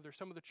other.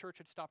 Some of the church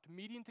had stopped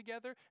meeting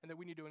together, and that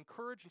we need to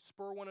encourage and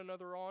spur one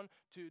another on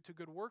to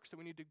good works, that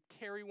we need to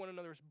carry one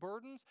another's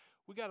burdens.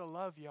 We got to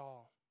love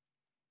y'all.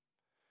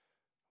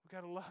 We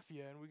got to love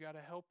you, and we got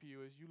to help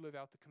you as you live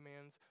out the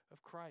commands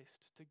of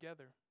Christ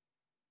together.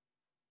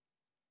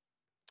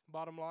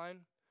 Bottom line,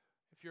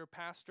 if you're a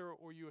pastor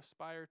or you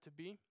aspire to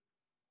be,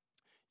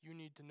 you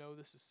need to know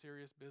this is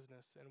serious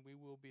business, and we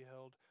will be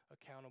held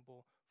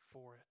accountable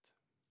for it.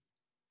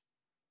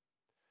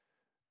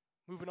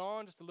 Moving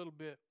on just a little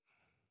bit.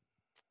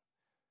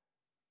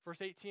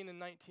 Verse 18 and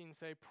 19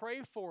 say,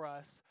 pray for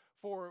us,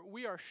 for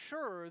we are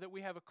sure that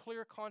we have a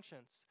clear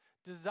conscience,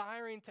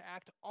 desiring to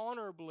act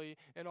honorably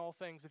in all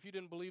things. If you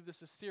didn't believe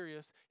this is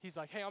serious, he's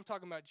like, hey, I'm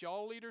talking about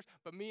y'all leaders,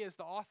 but me as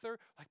the author,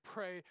 like,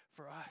 pray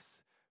for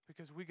us,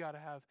 because we got to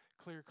have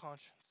clear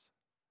conscience.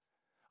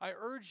 I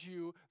urge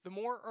you the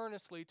more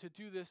earnestly to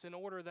do this in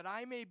order that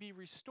I may be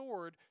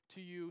restored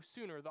to you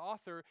sooner. The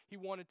author, he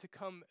wanted to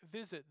come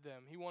visit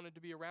them. He wanted to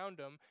be around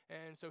them.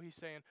 And so he's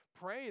saying,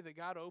 pray that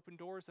God will open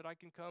doors that I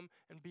can come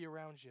and be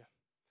around you.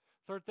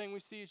 Third thing we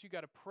see is you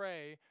got to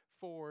pray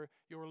for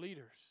your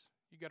leaders.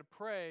 You got to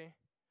pray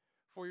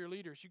for your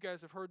leaders. You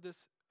guys have heard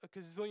this a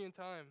gazillion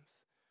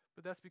times,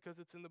 but that's because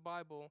it's in the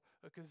Bible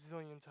a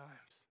gazillion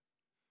times.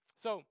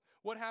 So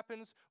what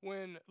happens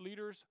when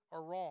leaders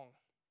are wrong?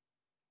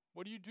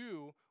 What do you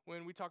do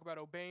when we talk about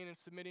obeying and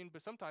submitting,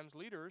 but sometimes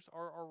leaders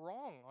are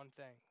wrong on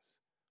things?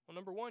 Well,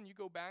 number 1, you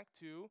go back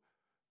to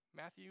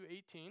Matthew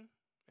 18,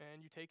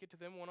 and you take it to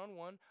them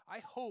one-on-one.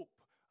 I hope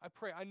I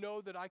pray. I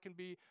know that I can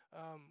be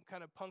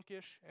kind of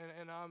punkish,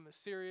 and I'm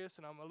serious,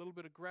 and I'm a little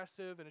bit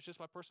aggressive, and it's just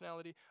my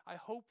personality. I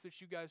hope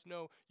that you guys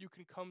know you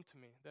can come to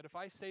me, that if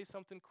I say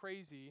something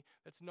crazy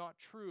that's not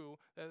true,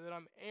 that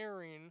I'm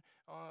erring,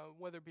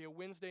 whether it be a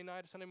Wednesday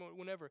night, a Sunday morning,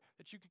 whenever,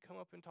 that you can come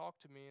up and talk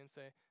to me and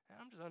say,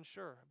 I'm just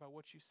unsure about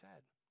what you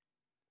said.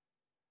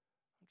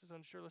 I'm just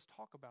unsure. Let's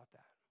talk about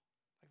that.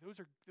 Like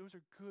those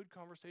are good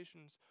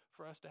conversations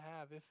for us to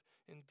have if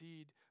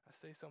indeed I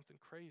say something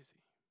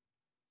crazy.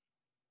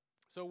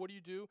 So what do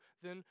you do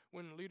then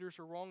when leaders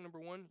are wrong? Number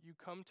one, you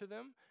come to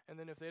them, and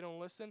then if they don't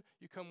listen,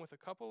 you come with a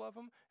couple of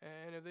them,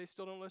 and if they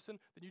still don't listen,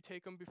 then you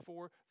take them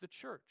before the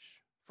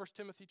church. 1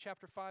 Timothy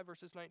chapter 5,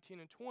 verses 19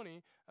 and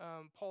 20,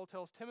 Paul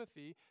tells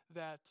Timothy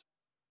that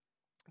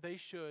they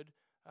should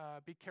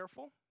be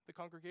careful, the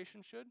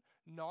congregation should,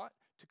 not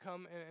to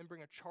come and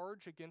bring a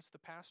charge against the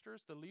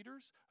pastors, the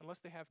leaders, unless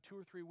they have 2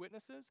 or 3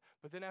 witnesses.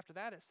 But then after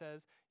that it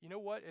says, you know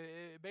what,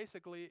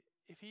 basically,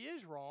 if he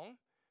is wrong,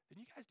 then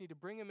you guys need to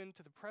bring him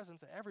into the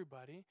presence of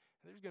everybody, and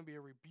there's going to be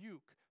a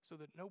rebuke so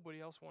that nobody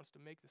else wants to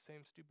make the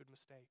same stupid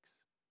mistakes.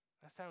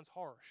 That sounds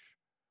harsh,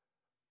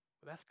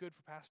 but that's good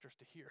for pastors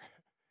to hear.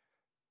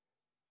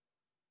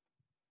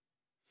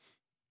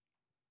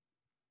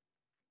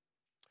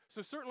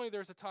 So certainly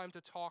there's a time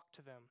to talk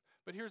to them.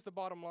 But here's the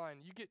bottom line.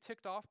 You get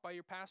ticked off by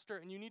your pastor,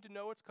 and you need to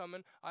know it's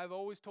coming. I've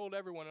always told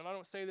everyone, and I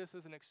don't say this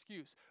as an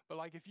excuse, but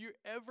like if you're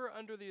ever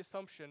under the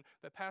assumption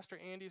that Pastor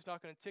Andy's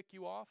not going to tick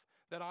you off,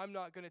 that I'm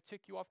not going to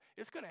tick you off,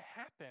 it's going to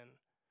happen.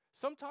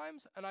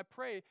 Sometimes, and I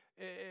pray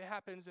it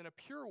happens in a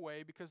pure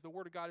way because the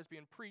Word of God is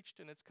being preached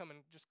and it's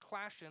coming just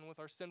clashing with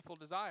our sinful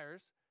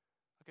desires.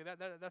 Okay,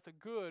 that's a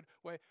good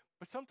way.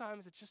 But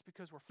sometimes it's just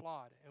because we're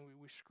flawed and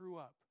we screw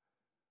up.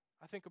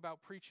 I think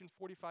about preaching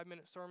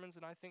 45-minute sermons,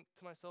 and I think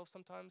to myself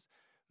sometimes,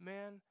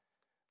 man,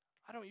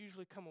 I don't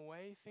usually come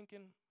away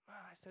thinking,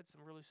 I said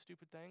some really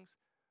stupid things.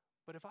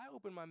 But if I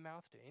open my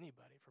mouth to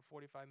anybody for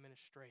 45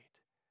 minutes straight,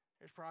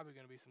 there's probably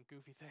going to be some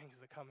goofy things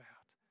that come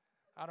out.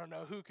 I don't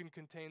know who can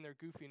contain their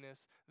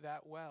goofiness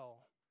that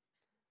well.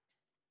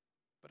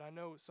 But I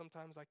know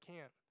sometimes I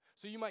can't.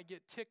 So you might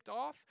get ticked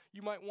off.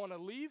 You might want to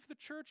leave the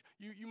church.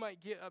 You might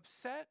get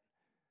upset.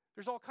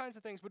 There's all kinds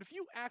of things. But if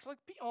you act, like,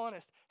 be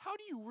honest, how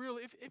do you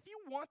really, if you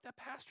want the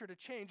pastor to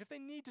change, if they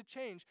need to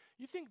change,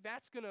 you think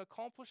that's going to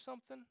accomplish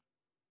something?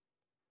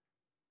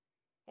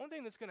 One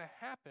thing that's going to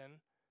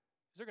happen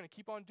is they're going to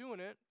keep on doing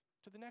it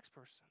to the next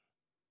person.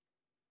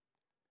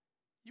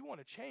 You want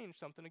to change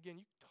something, again,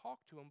 you talk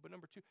to them. But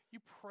number 2, you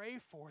pray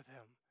for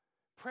them.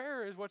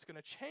 Prayer is what's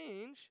going to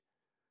change.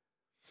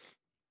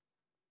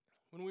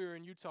 When we were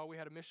in Utah, we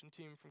had a mission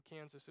team from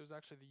Kansas. It was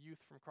actually the youth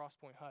from Cross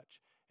Point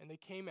Hutch. And they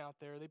came out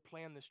there. They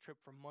planned this trip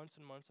for months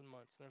and months and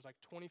months. And there's like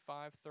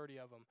 25, 30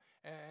 of them.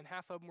 And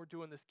half of them were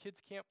doing this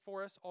kids camp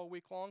for us all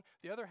week long.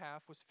 The other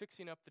half was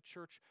fixing up the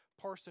church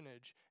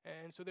parsonage.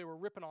 And so they were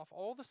ripping off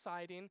all the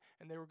siding,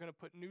 and they were going to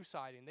put new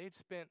siding. They'd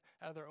spent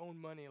out of their own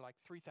money like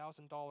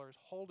 $3,000,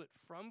 hauled it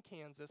from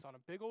Kansas on a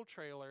big old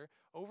trailer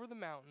over the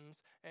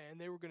mountains, and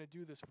they were going to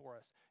do this for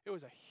us. It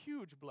was a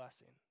huge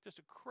blessing, just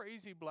a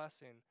crazy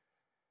blessing.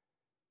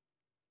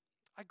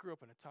 I grew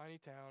up in a tiny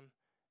town,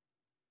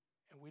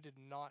 and we did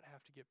not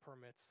have to get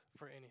permits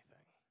for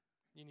anything.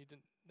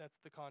 That's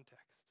the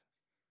context.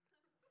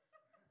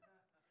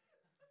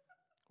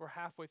 We're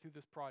halfway through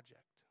this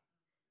project.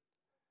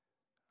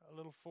 A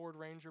little Ford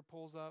Ranger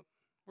pulls up.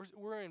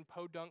 We're in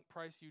Podunk,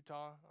 Price,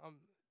 Utah.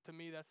 To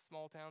me, that's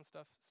small town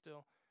stuff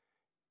still.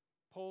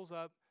 Pulls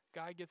up,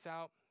 guy gets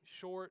out,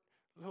 short,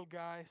 little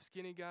guy,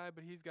 skinny guy,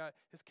 but he's got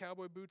his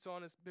cowboy boots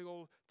on, his big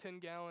old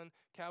 10-gallon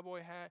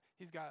cowboy hat.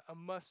 He's got a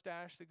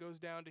mustache that goes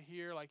down to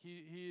here. Like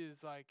he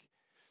is like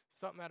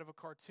something out of a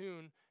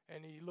cartoon.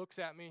 And he looks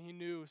at me. He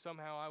knew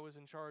somehow I was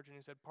in charge. And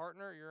he said,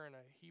 "Partner, you're in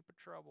a heap of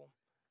trouble."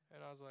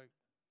 And I was like,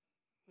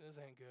 this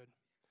ain't good.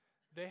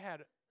 They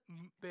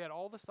had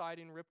all the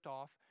siding ripped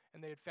off,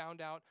 and they had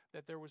found out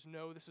that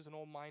this is an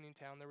old mining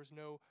town, there was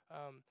no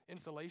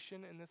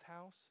insulation in this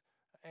house.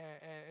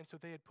 And so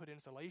they had put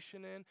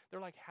insulation in.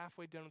 They're like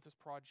halfway done with this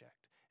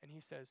project. And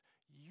he says,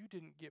 "You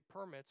didn't get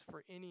permits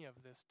for any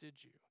of this,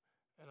 did you?"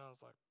 And I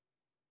was like,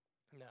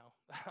 "No,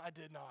 I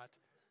did not.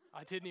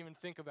 I didn't even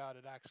think about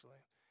it,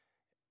 actually."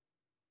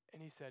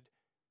 And he said,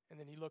 and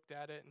then he looked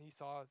at it, and he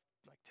saw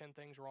like 10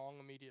 things wrong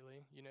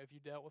immediately. You know, if you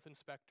dealt with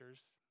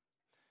inspectors,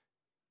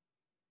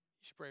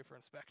 you should pray for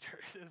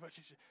inspectors is what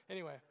you should.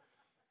 Anyway.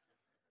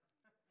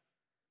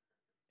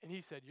 And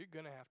he said, "You're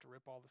going to have to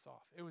rip all this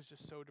off." It was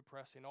just so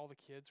depressing. All the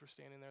kids were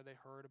standing there. They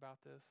heard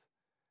about this.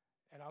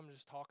 And I'm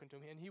just talking to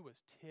him. And he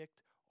was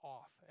ticked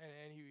off.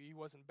 And he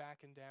wasn't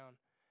backing down.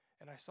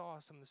 And I saw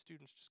some of the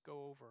students just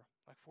go over,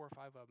 like 4 or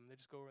 5 of them. They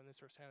just go over and they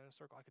start standing in a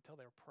circle. I could tell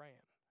they were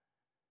praying.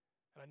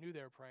 And I knew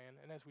they were praying.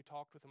 And as we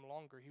talked with him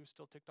longer, he was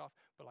still ticked off.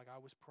 But like I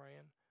was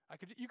praying.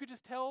 You could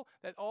just tell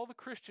that all the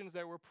Christians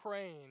that were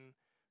praying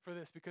for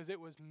this because it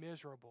was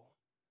miserable.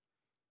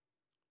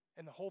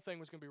 And the whole thing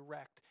was going to be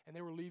wrecked. And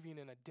they were leaving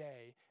in a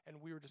day.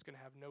 And we were just going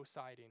to have no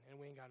siding. And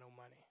we ain't got no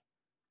money.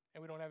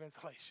 And we don't have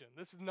insulation.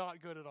 This is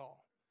not good at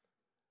all.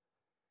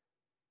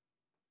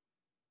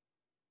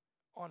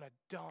 on a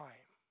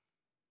dime,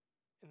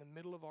 in the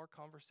middle of our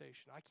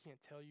conversation, I can't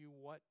tell you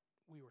what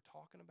we were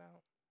talking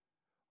about.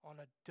 On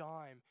a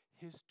dime,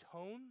 his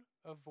tone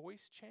of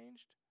voice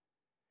changed.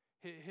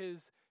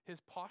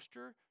 His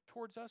posture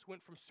towards us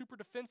went from super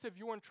defensive,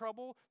 you're in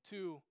trouble,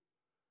 to,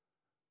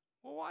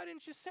 well, why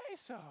didn't you say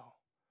so?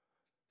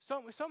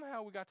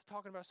 Somehow we got to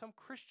talking about some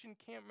Christian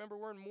camp. Remember,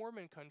 we're in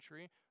Mormon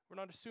country. We're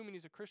not assuming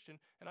he's a Christian,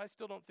 and I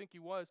still don't think he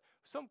was.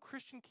 Some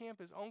Christian camp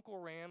his uncle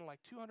ran like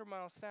 200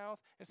 miles south,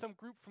 and some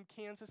group from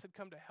Kansas had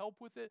come to help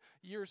with it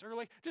years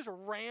early. Just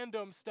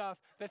random stuff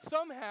that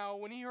somehow,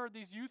 when he heard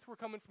these youth were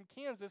coming from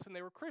Kansas and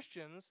they were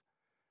Christians,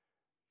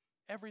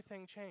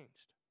 everything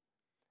changed.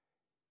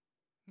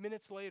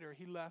 Minutes later,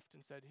 he left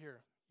and said,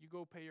 here, you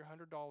go pay your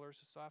 $100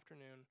 this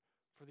afternoon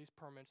for these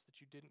permits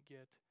that you didn't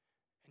get,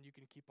 and you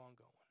can keep on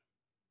going.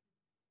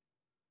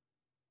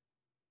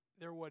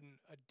 There wasn't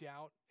a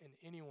doubt in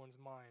anyone's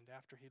mind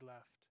after he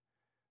left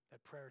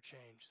that prayer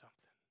changed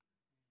something.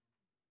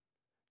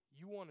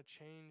 You want to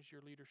change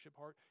your leadership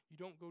heart. You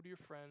don't go to your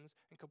friends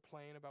and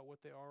complain about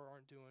what they are or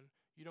aren't doing.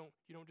 You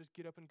don't just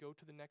get up and go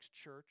to the next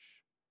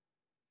church.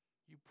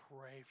 You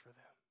pray for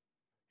them.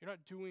 You're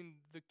not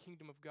doing the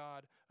kingdom of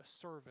God a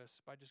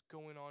service by just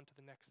going on to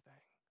the next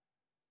thing.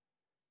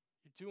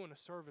 You're doing a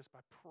service by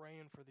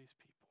praying for these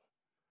people.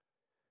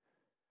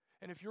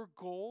 And if your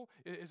goal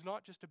is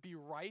not just to be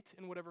right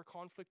in whatever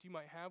conflict you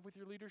might have with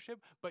your leadership,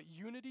 but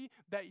unity,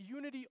 that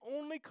unity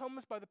only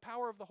comes by the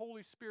power of the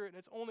Holy Spirit, and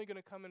it's only going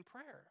to come in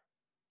prayer.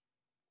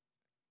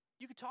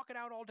 You could talk it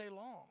out all day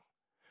long.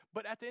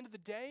 But at the end of the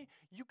day,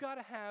 you got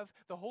to have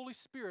the Holy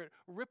Spirit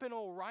ripping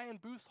old Ryan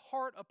Booth's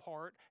heart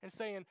apart and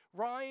saying,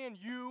 Ryan,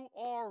 you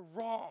are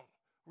wrong.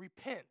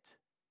 Repent.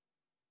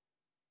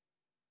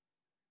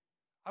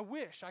 I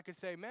wish I could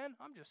say, man,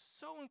 I'm just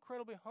so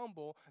incredibly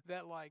humble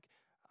that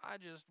I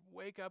just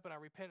wake up and I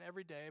repent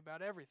every day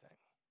about everything.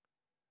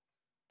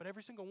 But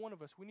every single one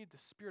of us, we need the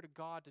Spirit of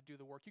God to do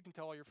the work. You can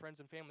tell all your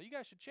friends and family, you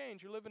guys should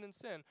change. You're living in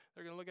sin.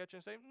 They're going to look at you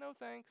and say, no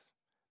thanks.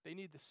 They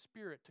need the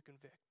Spirit to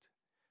convict.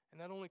 And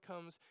that only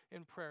comes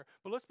in prayer.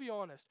 But let's be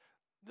honest.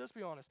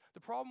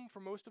 The problem for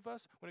most of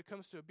us when it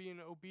comes to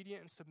being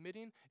obedient and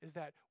submitting is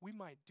that we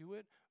might do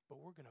it, but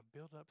we're going to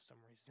build up some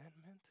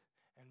resentment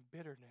and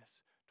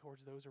bitterness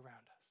towards those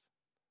around us.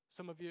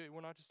 Some of you,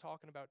 we're not just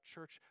talking about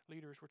church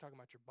leaders. We're talking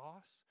about your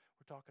boss.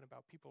 We're talking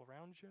about people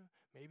around you,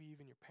 maybe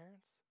even your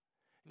parents.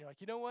 And you're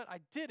like, you know what? I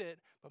did it,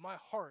 but my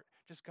heart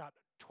just got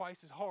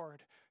twice as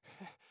hard,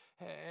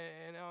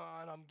 and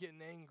I'm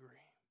getting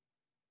angry.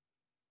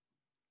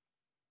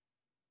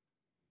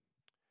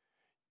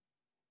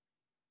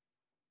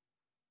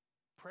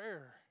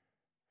 Prayer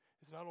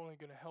is not only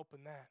going to help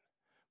in that,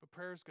 but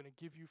prayer is going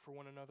to give you for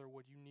one another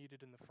what you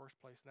needed in the first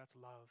place, and that's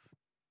love.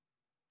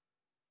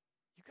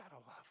 You got to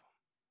love them.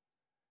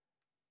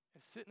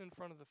 And sitting in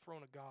front of the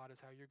throne of God is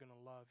how you're going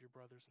to love your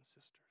brothers and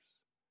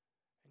sisters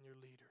and your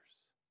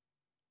leaders.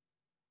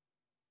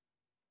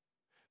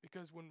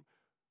 Because when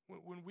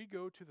we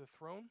go to the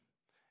throne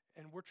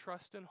and we're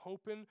trusting,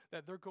 hoping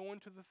that they're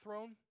going to the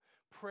throne,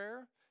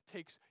 prayer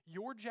takes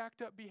your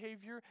jacked up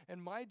behavior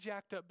and my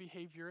jacked up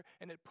behavior,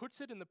 and it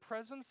puts it in the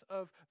presence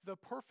of the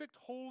perfect,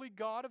 holy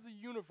God of the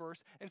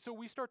universe. And so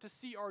we start to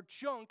see our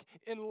junk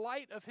in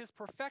light of his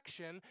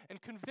perfection, and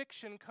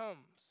conviction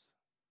comes.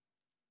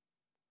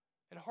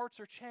 And hearts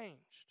are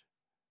changed.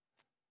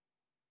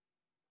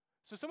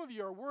 So some of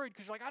you are worried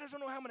because you're like, I just don't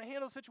know how I'm going to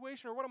handle the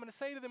situation or what I'm going to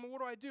say to them or what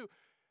do I do?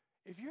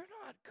 If you're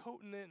not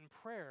coating it in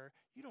prayer,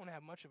 you don't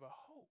have much of a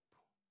hope.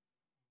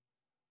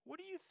 What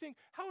do you think?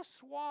 How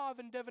suave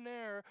and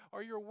debonair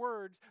are your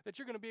words that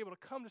you're going to be able to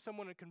come to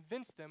someone and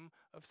convince them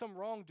of some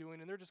wrongdoing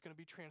and they're just going to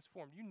be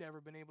transformed? You've never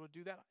been able to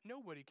do that.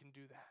 Nobody can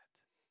do that.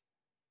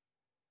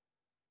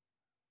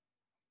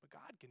 But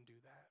God can do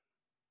that.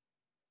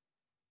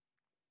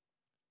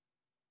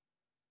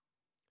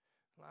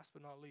 Last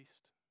but not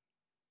least,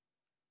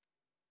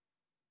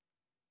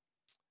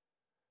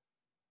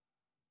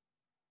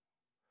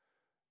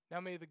 now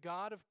may the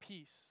God of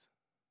peace,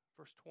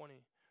 verse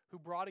 20, who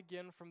brought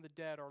again from the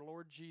dead our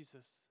Lord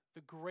Jesus,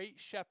 the great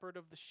shepherd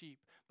of the sheep,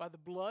 by the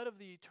blood of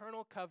the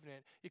eternal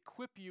covenant,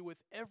 equip you with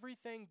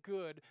everything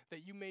good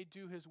that you may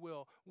do his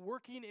will,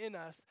 working in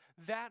us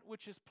that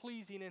which is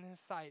pleasing in his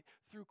sight,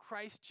 through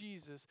Christ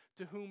Jesus,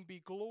 to whom be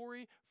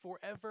glory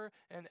forever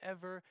and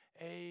ever.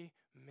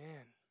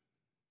 Amen.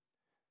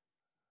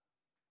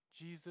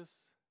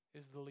 Jesus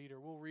is the leader.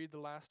 We'll read the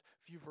last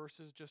few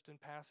verses just in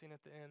passing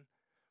at the end,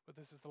 but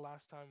this is the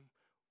last time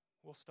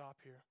we'll stop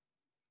here.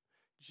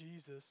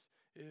 Jesus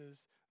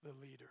is the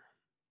leader.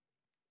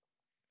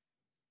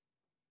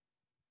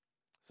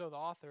 So the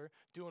author,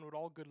 doing what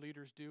all good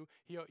leaders do,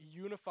 he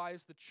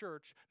unifies the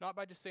church, not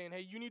by just saying,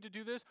 hey, you need to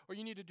do this or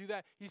you need to do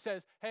that. He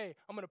says, hey,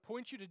 I'm going to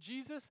point you to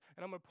Jesus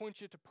and I'm going to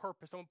point you to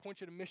purpose. I'm going to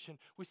point you to mission.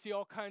 We see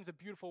all kinds of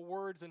beautiful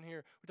words in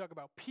here. We talk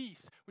about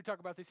peace. We talk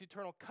about this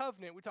eternal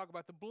covenant. We talk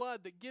about the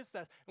blood that gives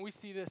that. And we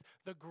see this,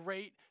 the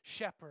great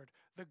shepherd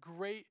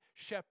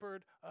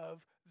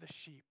of the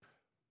sheep.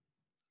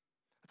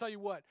 tell you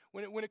what,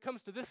 when it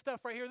comes to this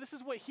stuff right here, this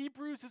is what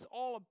Hebrews is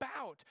all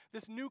about,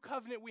 this new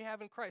covenant we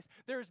have in Christ.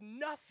 There is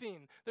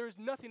nothing,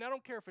 I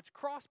don't care if it's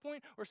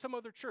Crosspoint or some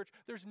other church,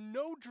 there's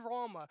no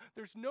drama,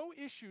 there's no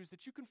issues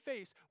that you can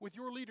face with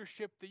your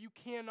leadership that you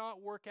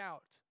cannot work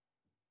out.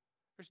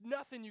 There's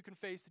nothing you can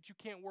face that you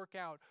can't work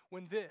out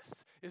when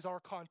this is our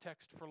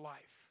context for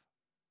life.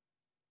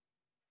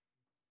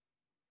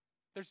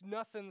 There's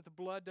nothing that the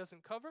blood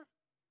doesn't cover.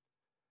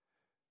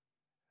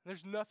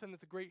 There's nothing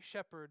that the great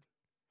shepherd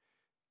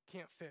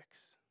can't fix.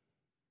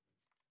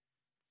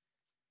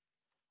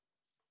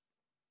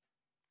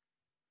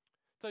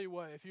 Tell you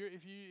what, if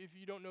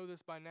you don't know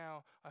this by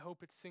now, I hope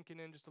it's sinking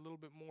in just a little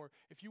bit more.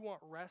 If you want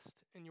rest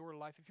in your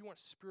life, if you want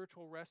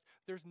spiritual rest,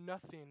 there's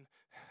nothing.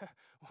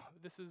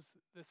 This is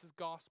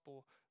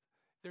gospel.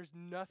 There's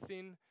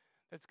nothing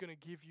that's going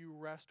to give you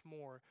rest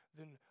more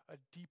than a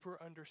deeper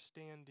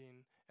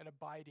understanding and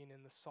abiding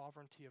in the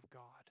sovereignty of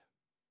God.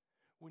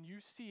 When you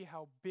see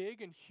how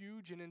big and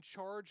huge and in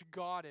charge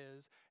God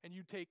is, and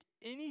you take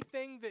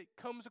anything that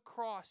comes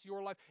across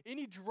your life,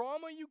 any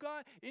drama you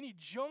got, any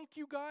junk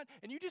you got,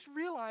 and you just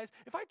realize,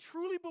 if I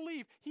truly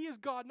believe He is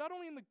God, not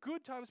only in the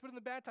good times, but in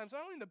the bad times,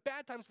 not only in the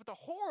bad times, but the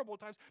horrible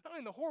times, not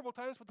only in the horrible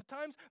times, but the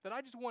times that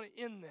I just want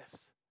to end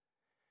this.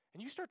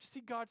 And you start to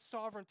see God's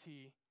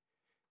sovereignty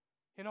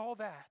in all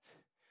that.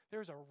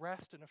 There's a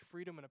rest and a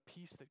freedom and a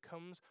peace that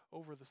comes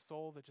over the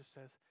soul that just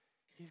says,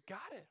 He's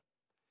got it.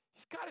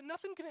 He's got it.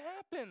 Nothing can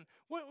happen.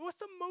 What's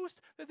the most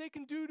that they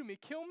can do to me?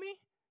 Kill me?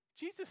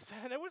 Jesus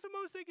said, what's the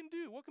most they can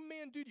do? What can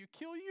man do to you?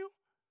 Kill you?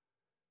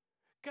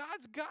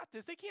 God's got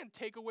this. They can't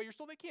take away your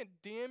soul. They can't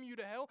damn you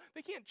to hell.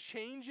 They can't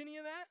change any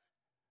of that.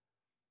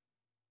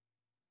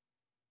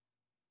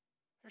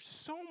 There's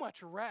so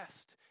much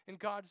rest in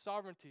God's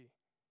sovereignty.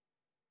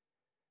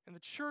 And the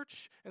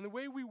church and the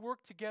way we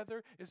work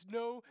together is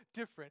no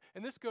different.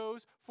 And this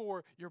goes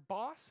for your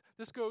boss.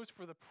 This goes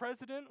for the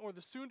president or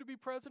the soon-to-be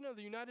president of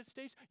the United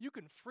States. You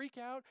can freak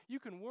out. You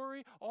can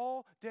worry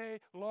all day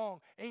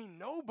long. Ain't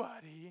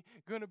nobody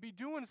going to be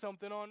doing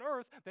something on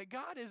earth that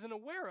God isn't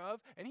aware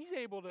of, and He's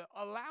able to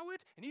allow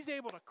it, and He's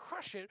able to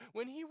crush it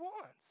when He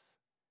wants.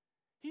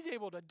 He's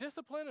able to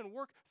discipline and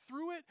work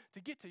through it to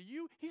get to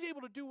you. He's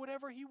able to do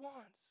whatever He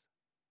wants.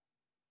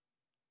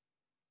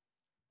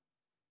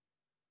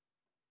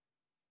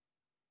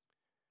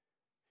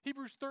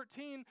 Hebrews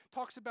 13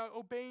 talks about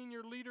obeying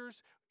your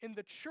leaders in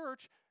the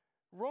church.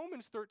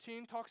 Romans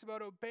 13 talks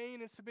about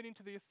obeying and submitting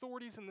to the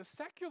authorities in the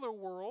secular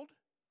world,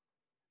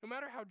 no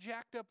matter how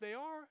jacked up they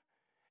are.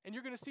 And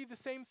you're going to see the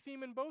same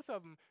theme in both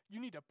of them. You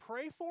need to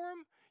pray for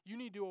them. You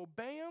need to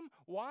obey them.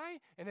 Why?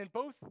 And in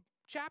both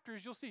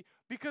chapters, you'll see,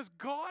 because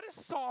God is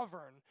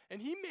sovereign,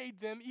 and He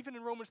made them, even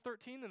in Romans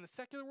 13, in the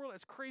secular world,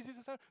 as crazy as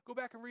it sounds, go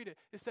back and read it.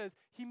 It says,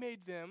 He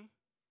made them,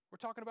 we're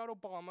talking about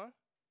Obama,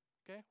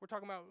 okay? We're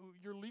talking about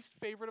your least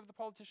favorite of the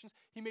politicians.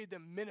 He made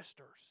them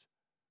ministers.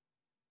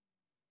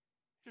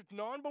 Just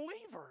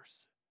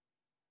non-believers.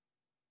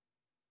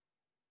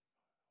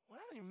 Well,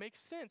 that doesn't even make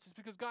sense. It's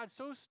because God's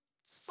so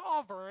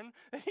sovereign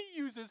that He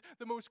uses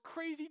the most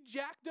crazy,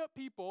 jacked up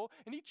people,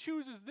 and He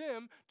chooses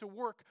them to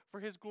work for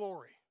His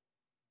glory.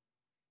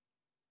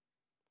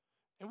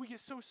 And we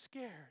get so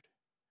scared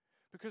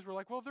because we're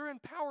like, well, they're in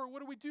power. What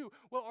do we do?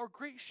 Well, our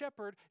great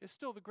shepherd is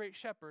still the great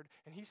shepherd,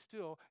 and He's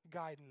still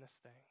guiding this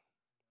thing.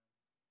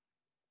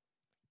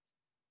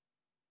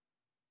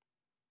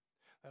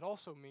 That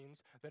also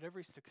means that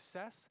every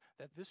success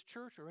that this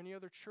church or any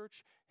other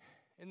church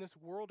in this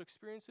world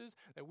experiences,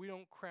 that we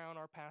don't crown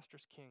our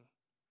pastors king.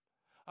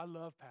 I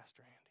love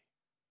Pastor Andy.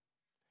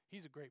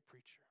 He's a great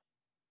preacher,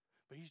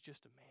 but he's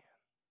just a man.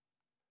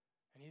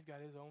 And he's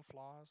got his own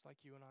flaws like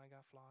you and I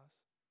got flaws.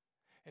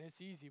 And it's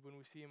easy when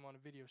we see him on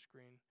a video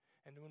screen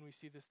and when we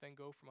see this thing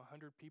go from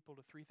 100 people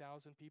to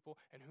 3,000 people,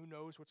 and who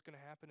knows what's going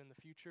to happen in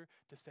the future,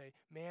 to say,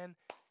 man,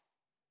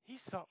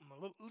 he's something,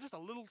 just a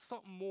little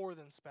something more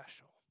than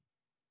special.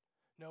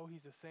 No,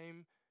 he's the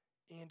same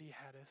Andy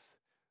Haddis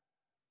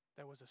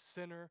that was a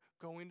sinner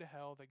going to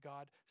hell that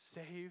God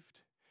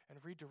saved and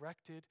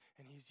redirected,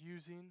 and He's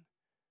using.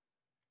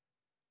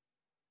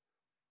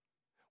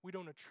 We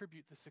don't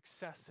attribute the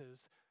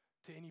successes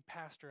to any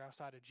pastor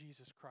outside of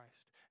Jesus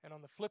Christ. And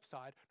on the flip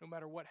side, no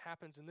matter what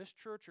happens in this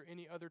church or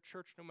any other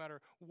church, no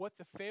matter what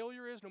the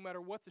failure is, no matter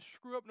what the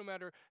screw up, no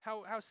matter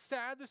how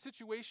sad the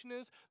situation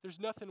is, there's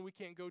nothing we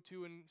can't go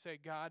to and say,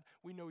 God,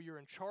 we know You're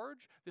in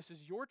charge. This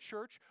is Your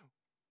church.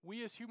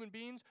 We as human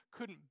beings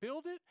couldn't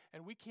build it,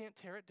 and we can't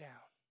tear it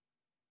down.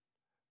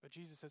 But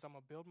Jesus says, I'm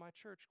going to build my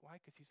church. Why?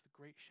 Because He's the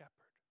great shepherd,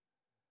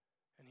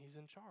 and He's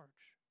in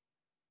charge.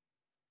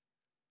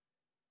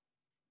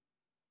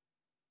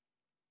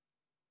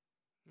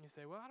 You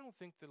say, well, I don't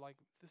think that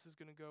this is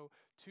going to go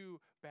too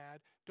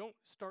bad. Don't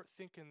start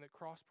thinking that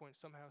Crosspoint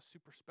somehow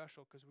super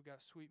special because we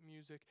got sweet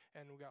music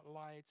and we got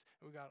lights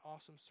and we got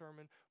awesome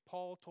sermon.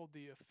 Paul told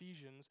the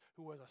Ephesians,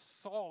 who was a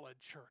solid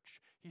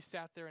church, he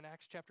sat there in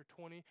Acts chapter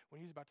 20 when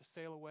he was about to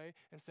sail away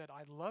and said,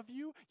 I love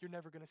you. You're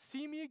never going to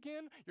see me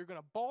again. You're going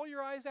to bawl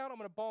your eyes out. I'm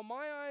going to bawl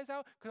my eyes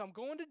out because I'm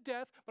going to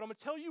death. But I'm going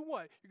to tell you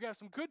what, you're going to have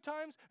some good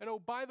times. And oh,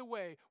 by the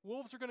way,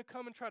 wolves are going to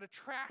come and try to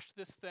trash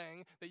this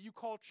thing that you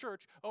call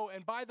church. Oh,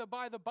 and by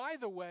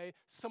the way,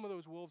 some of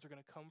those wolves are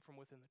going to come from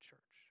within the church.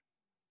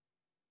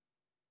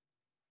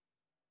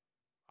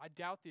 I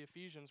doubt the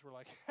Ephesians were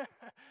like,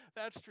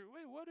 that's true.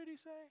 Wait, what did he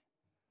say?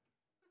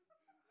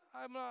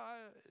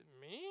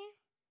 Me?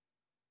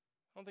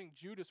 I don't think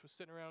Judas was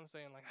sitting around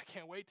saying, I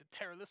can't wait to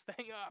tear this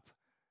thing up.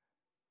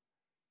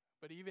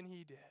 But even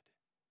he did.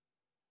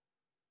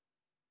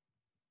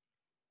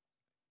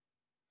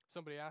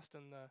 Somebody asked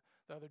him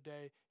the other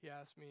day, he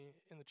asked me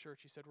in the church,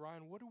 he said,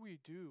 Ryan, what do we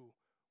do?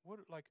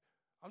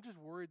 I'm just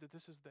worried that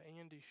this is the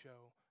Andy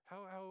show.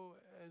 How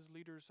as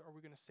leaders, are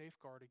we going to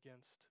safeguard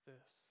against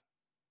this?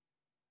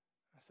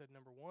 I said,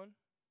 number one,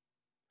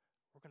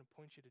 we're going to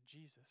point you to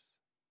Jesus.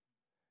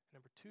 And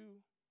number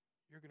two,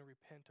 you're going to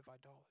repent of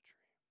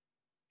idolatry,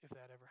 if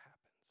that ever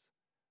happens,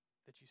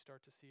 that you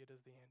start to see it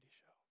as the Andy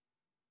show.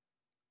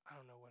 I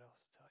don't know what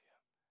else to tell you.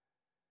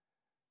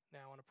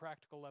 Now, on a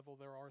practical level,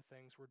 there are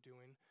things we're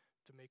doing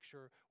to make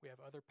sure we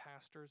have other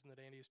pastors and that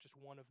Andy is just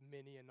one of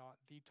many and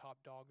not the top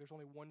dog. There's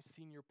only one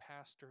senior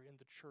pastor in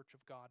the church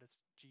of God.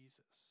 It's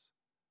Jesus.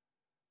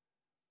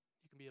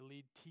 You can be a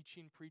lead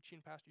teaching,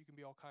 preaching pastor. You can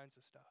be all kinds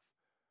of stuff.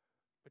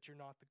 But you're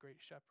not the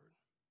great shepherd.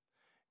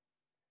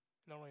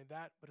 Not only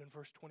that, but in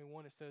verse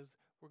 21 it says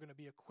we're going to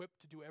be equipped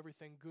to do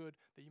everything good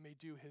that you may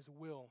do his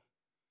will.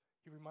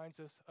 He reminds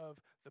us of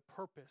the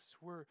purpose.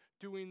 We're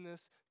doing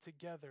this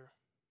together.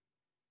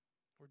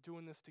 We're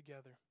doing this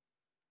together.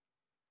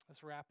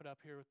 Let's wrap it up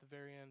here with the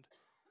very end.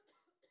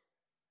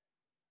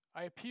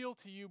 I appeal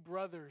to you,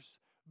 brothers,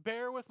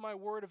 bear with my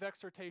word of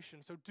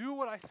exhortation. So do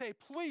what I say.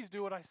 Please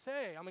do what I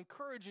say. I'm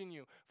encouraging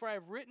you. For I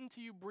have written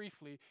to you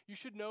briefly. You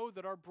should know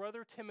that our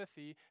brother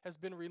Timothy has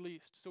been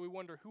released. So we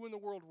wonder who in the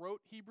world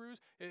wrote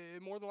Hebrews.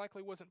 It more than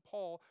likely wasn't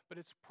Paul, but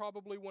it's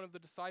probably one of the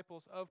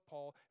disciples of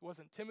Paul. It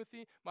wasn't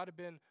Timothy. Might have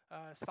been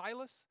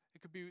Silas.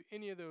 It could be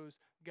any of those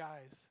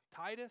guys.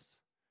 Titus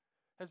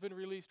has been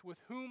released, with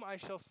whom I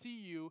shall see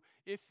you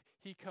if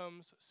he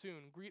comes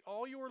soon. Greet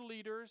all your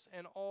leaders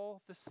and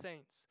all the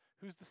saints.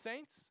 Who's the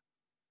saints?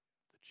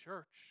 The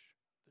church.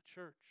 The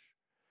church.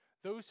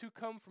 Those who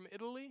come from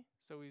Italy,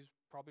 so he's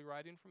probably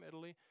writing from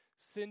Italy,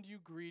 send you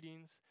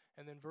greetings.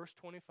 And then verse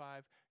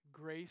 25,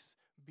 grace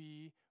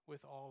be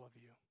with all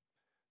of you.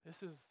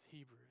 This is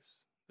Hebrews.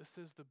 This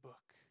is the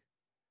book.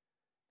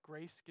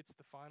 Grace gets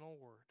the final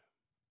word.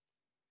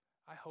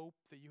 I hope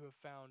that you have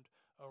found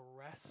a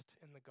rest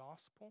in the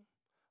gospel.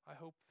 I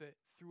hope that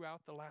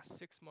throughout the last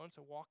 6 months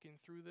of walking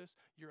through this,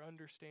 your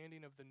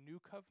understanding of the new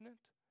covenant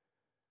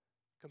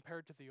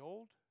compared to the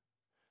old,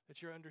 that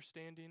your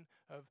understanding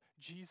of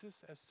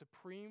Jesus as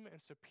supreme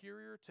and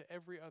superior to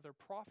every other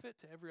prophet,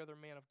 to every other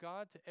man of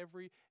God, to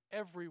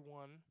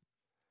everyone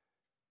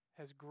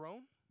has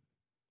grown,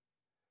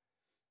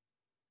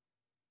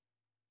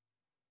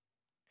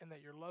 and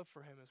that your love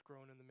for him has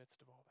grown in the midst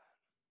of all that.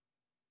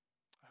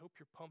 I hope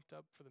you're pumped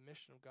up for the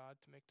mission of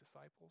God to make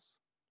disciples.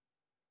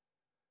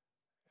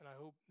 And I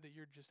hope that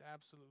you're just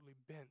absolutely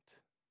bent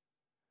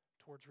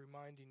towards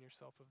reminding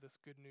yourself of this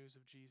good news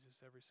of Jesus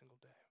every single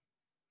day.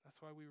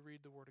 That's why we read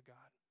the Word of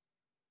God.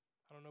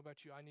 I don't know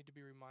about you, I need to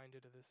be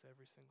reminded of this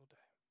every single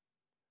day.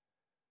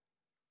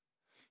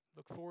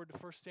 Look forward to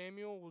 1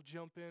 Samuel. We'll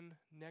jump in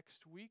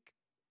next week.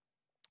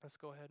 Let's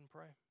go ahead and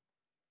pray.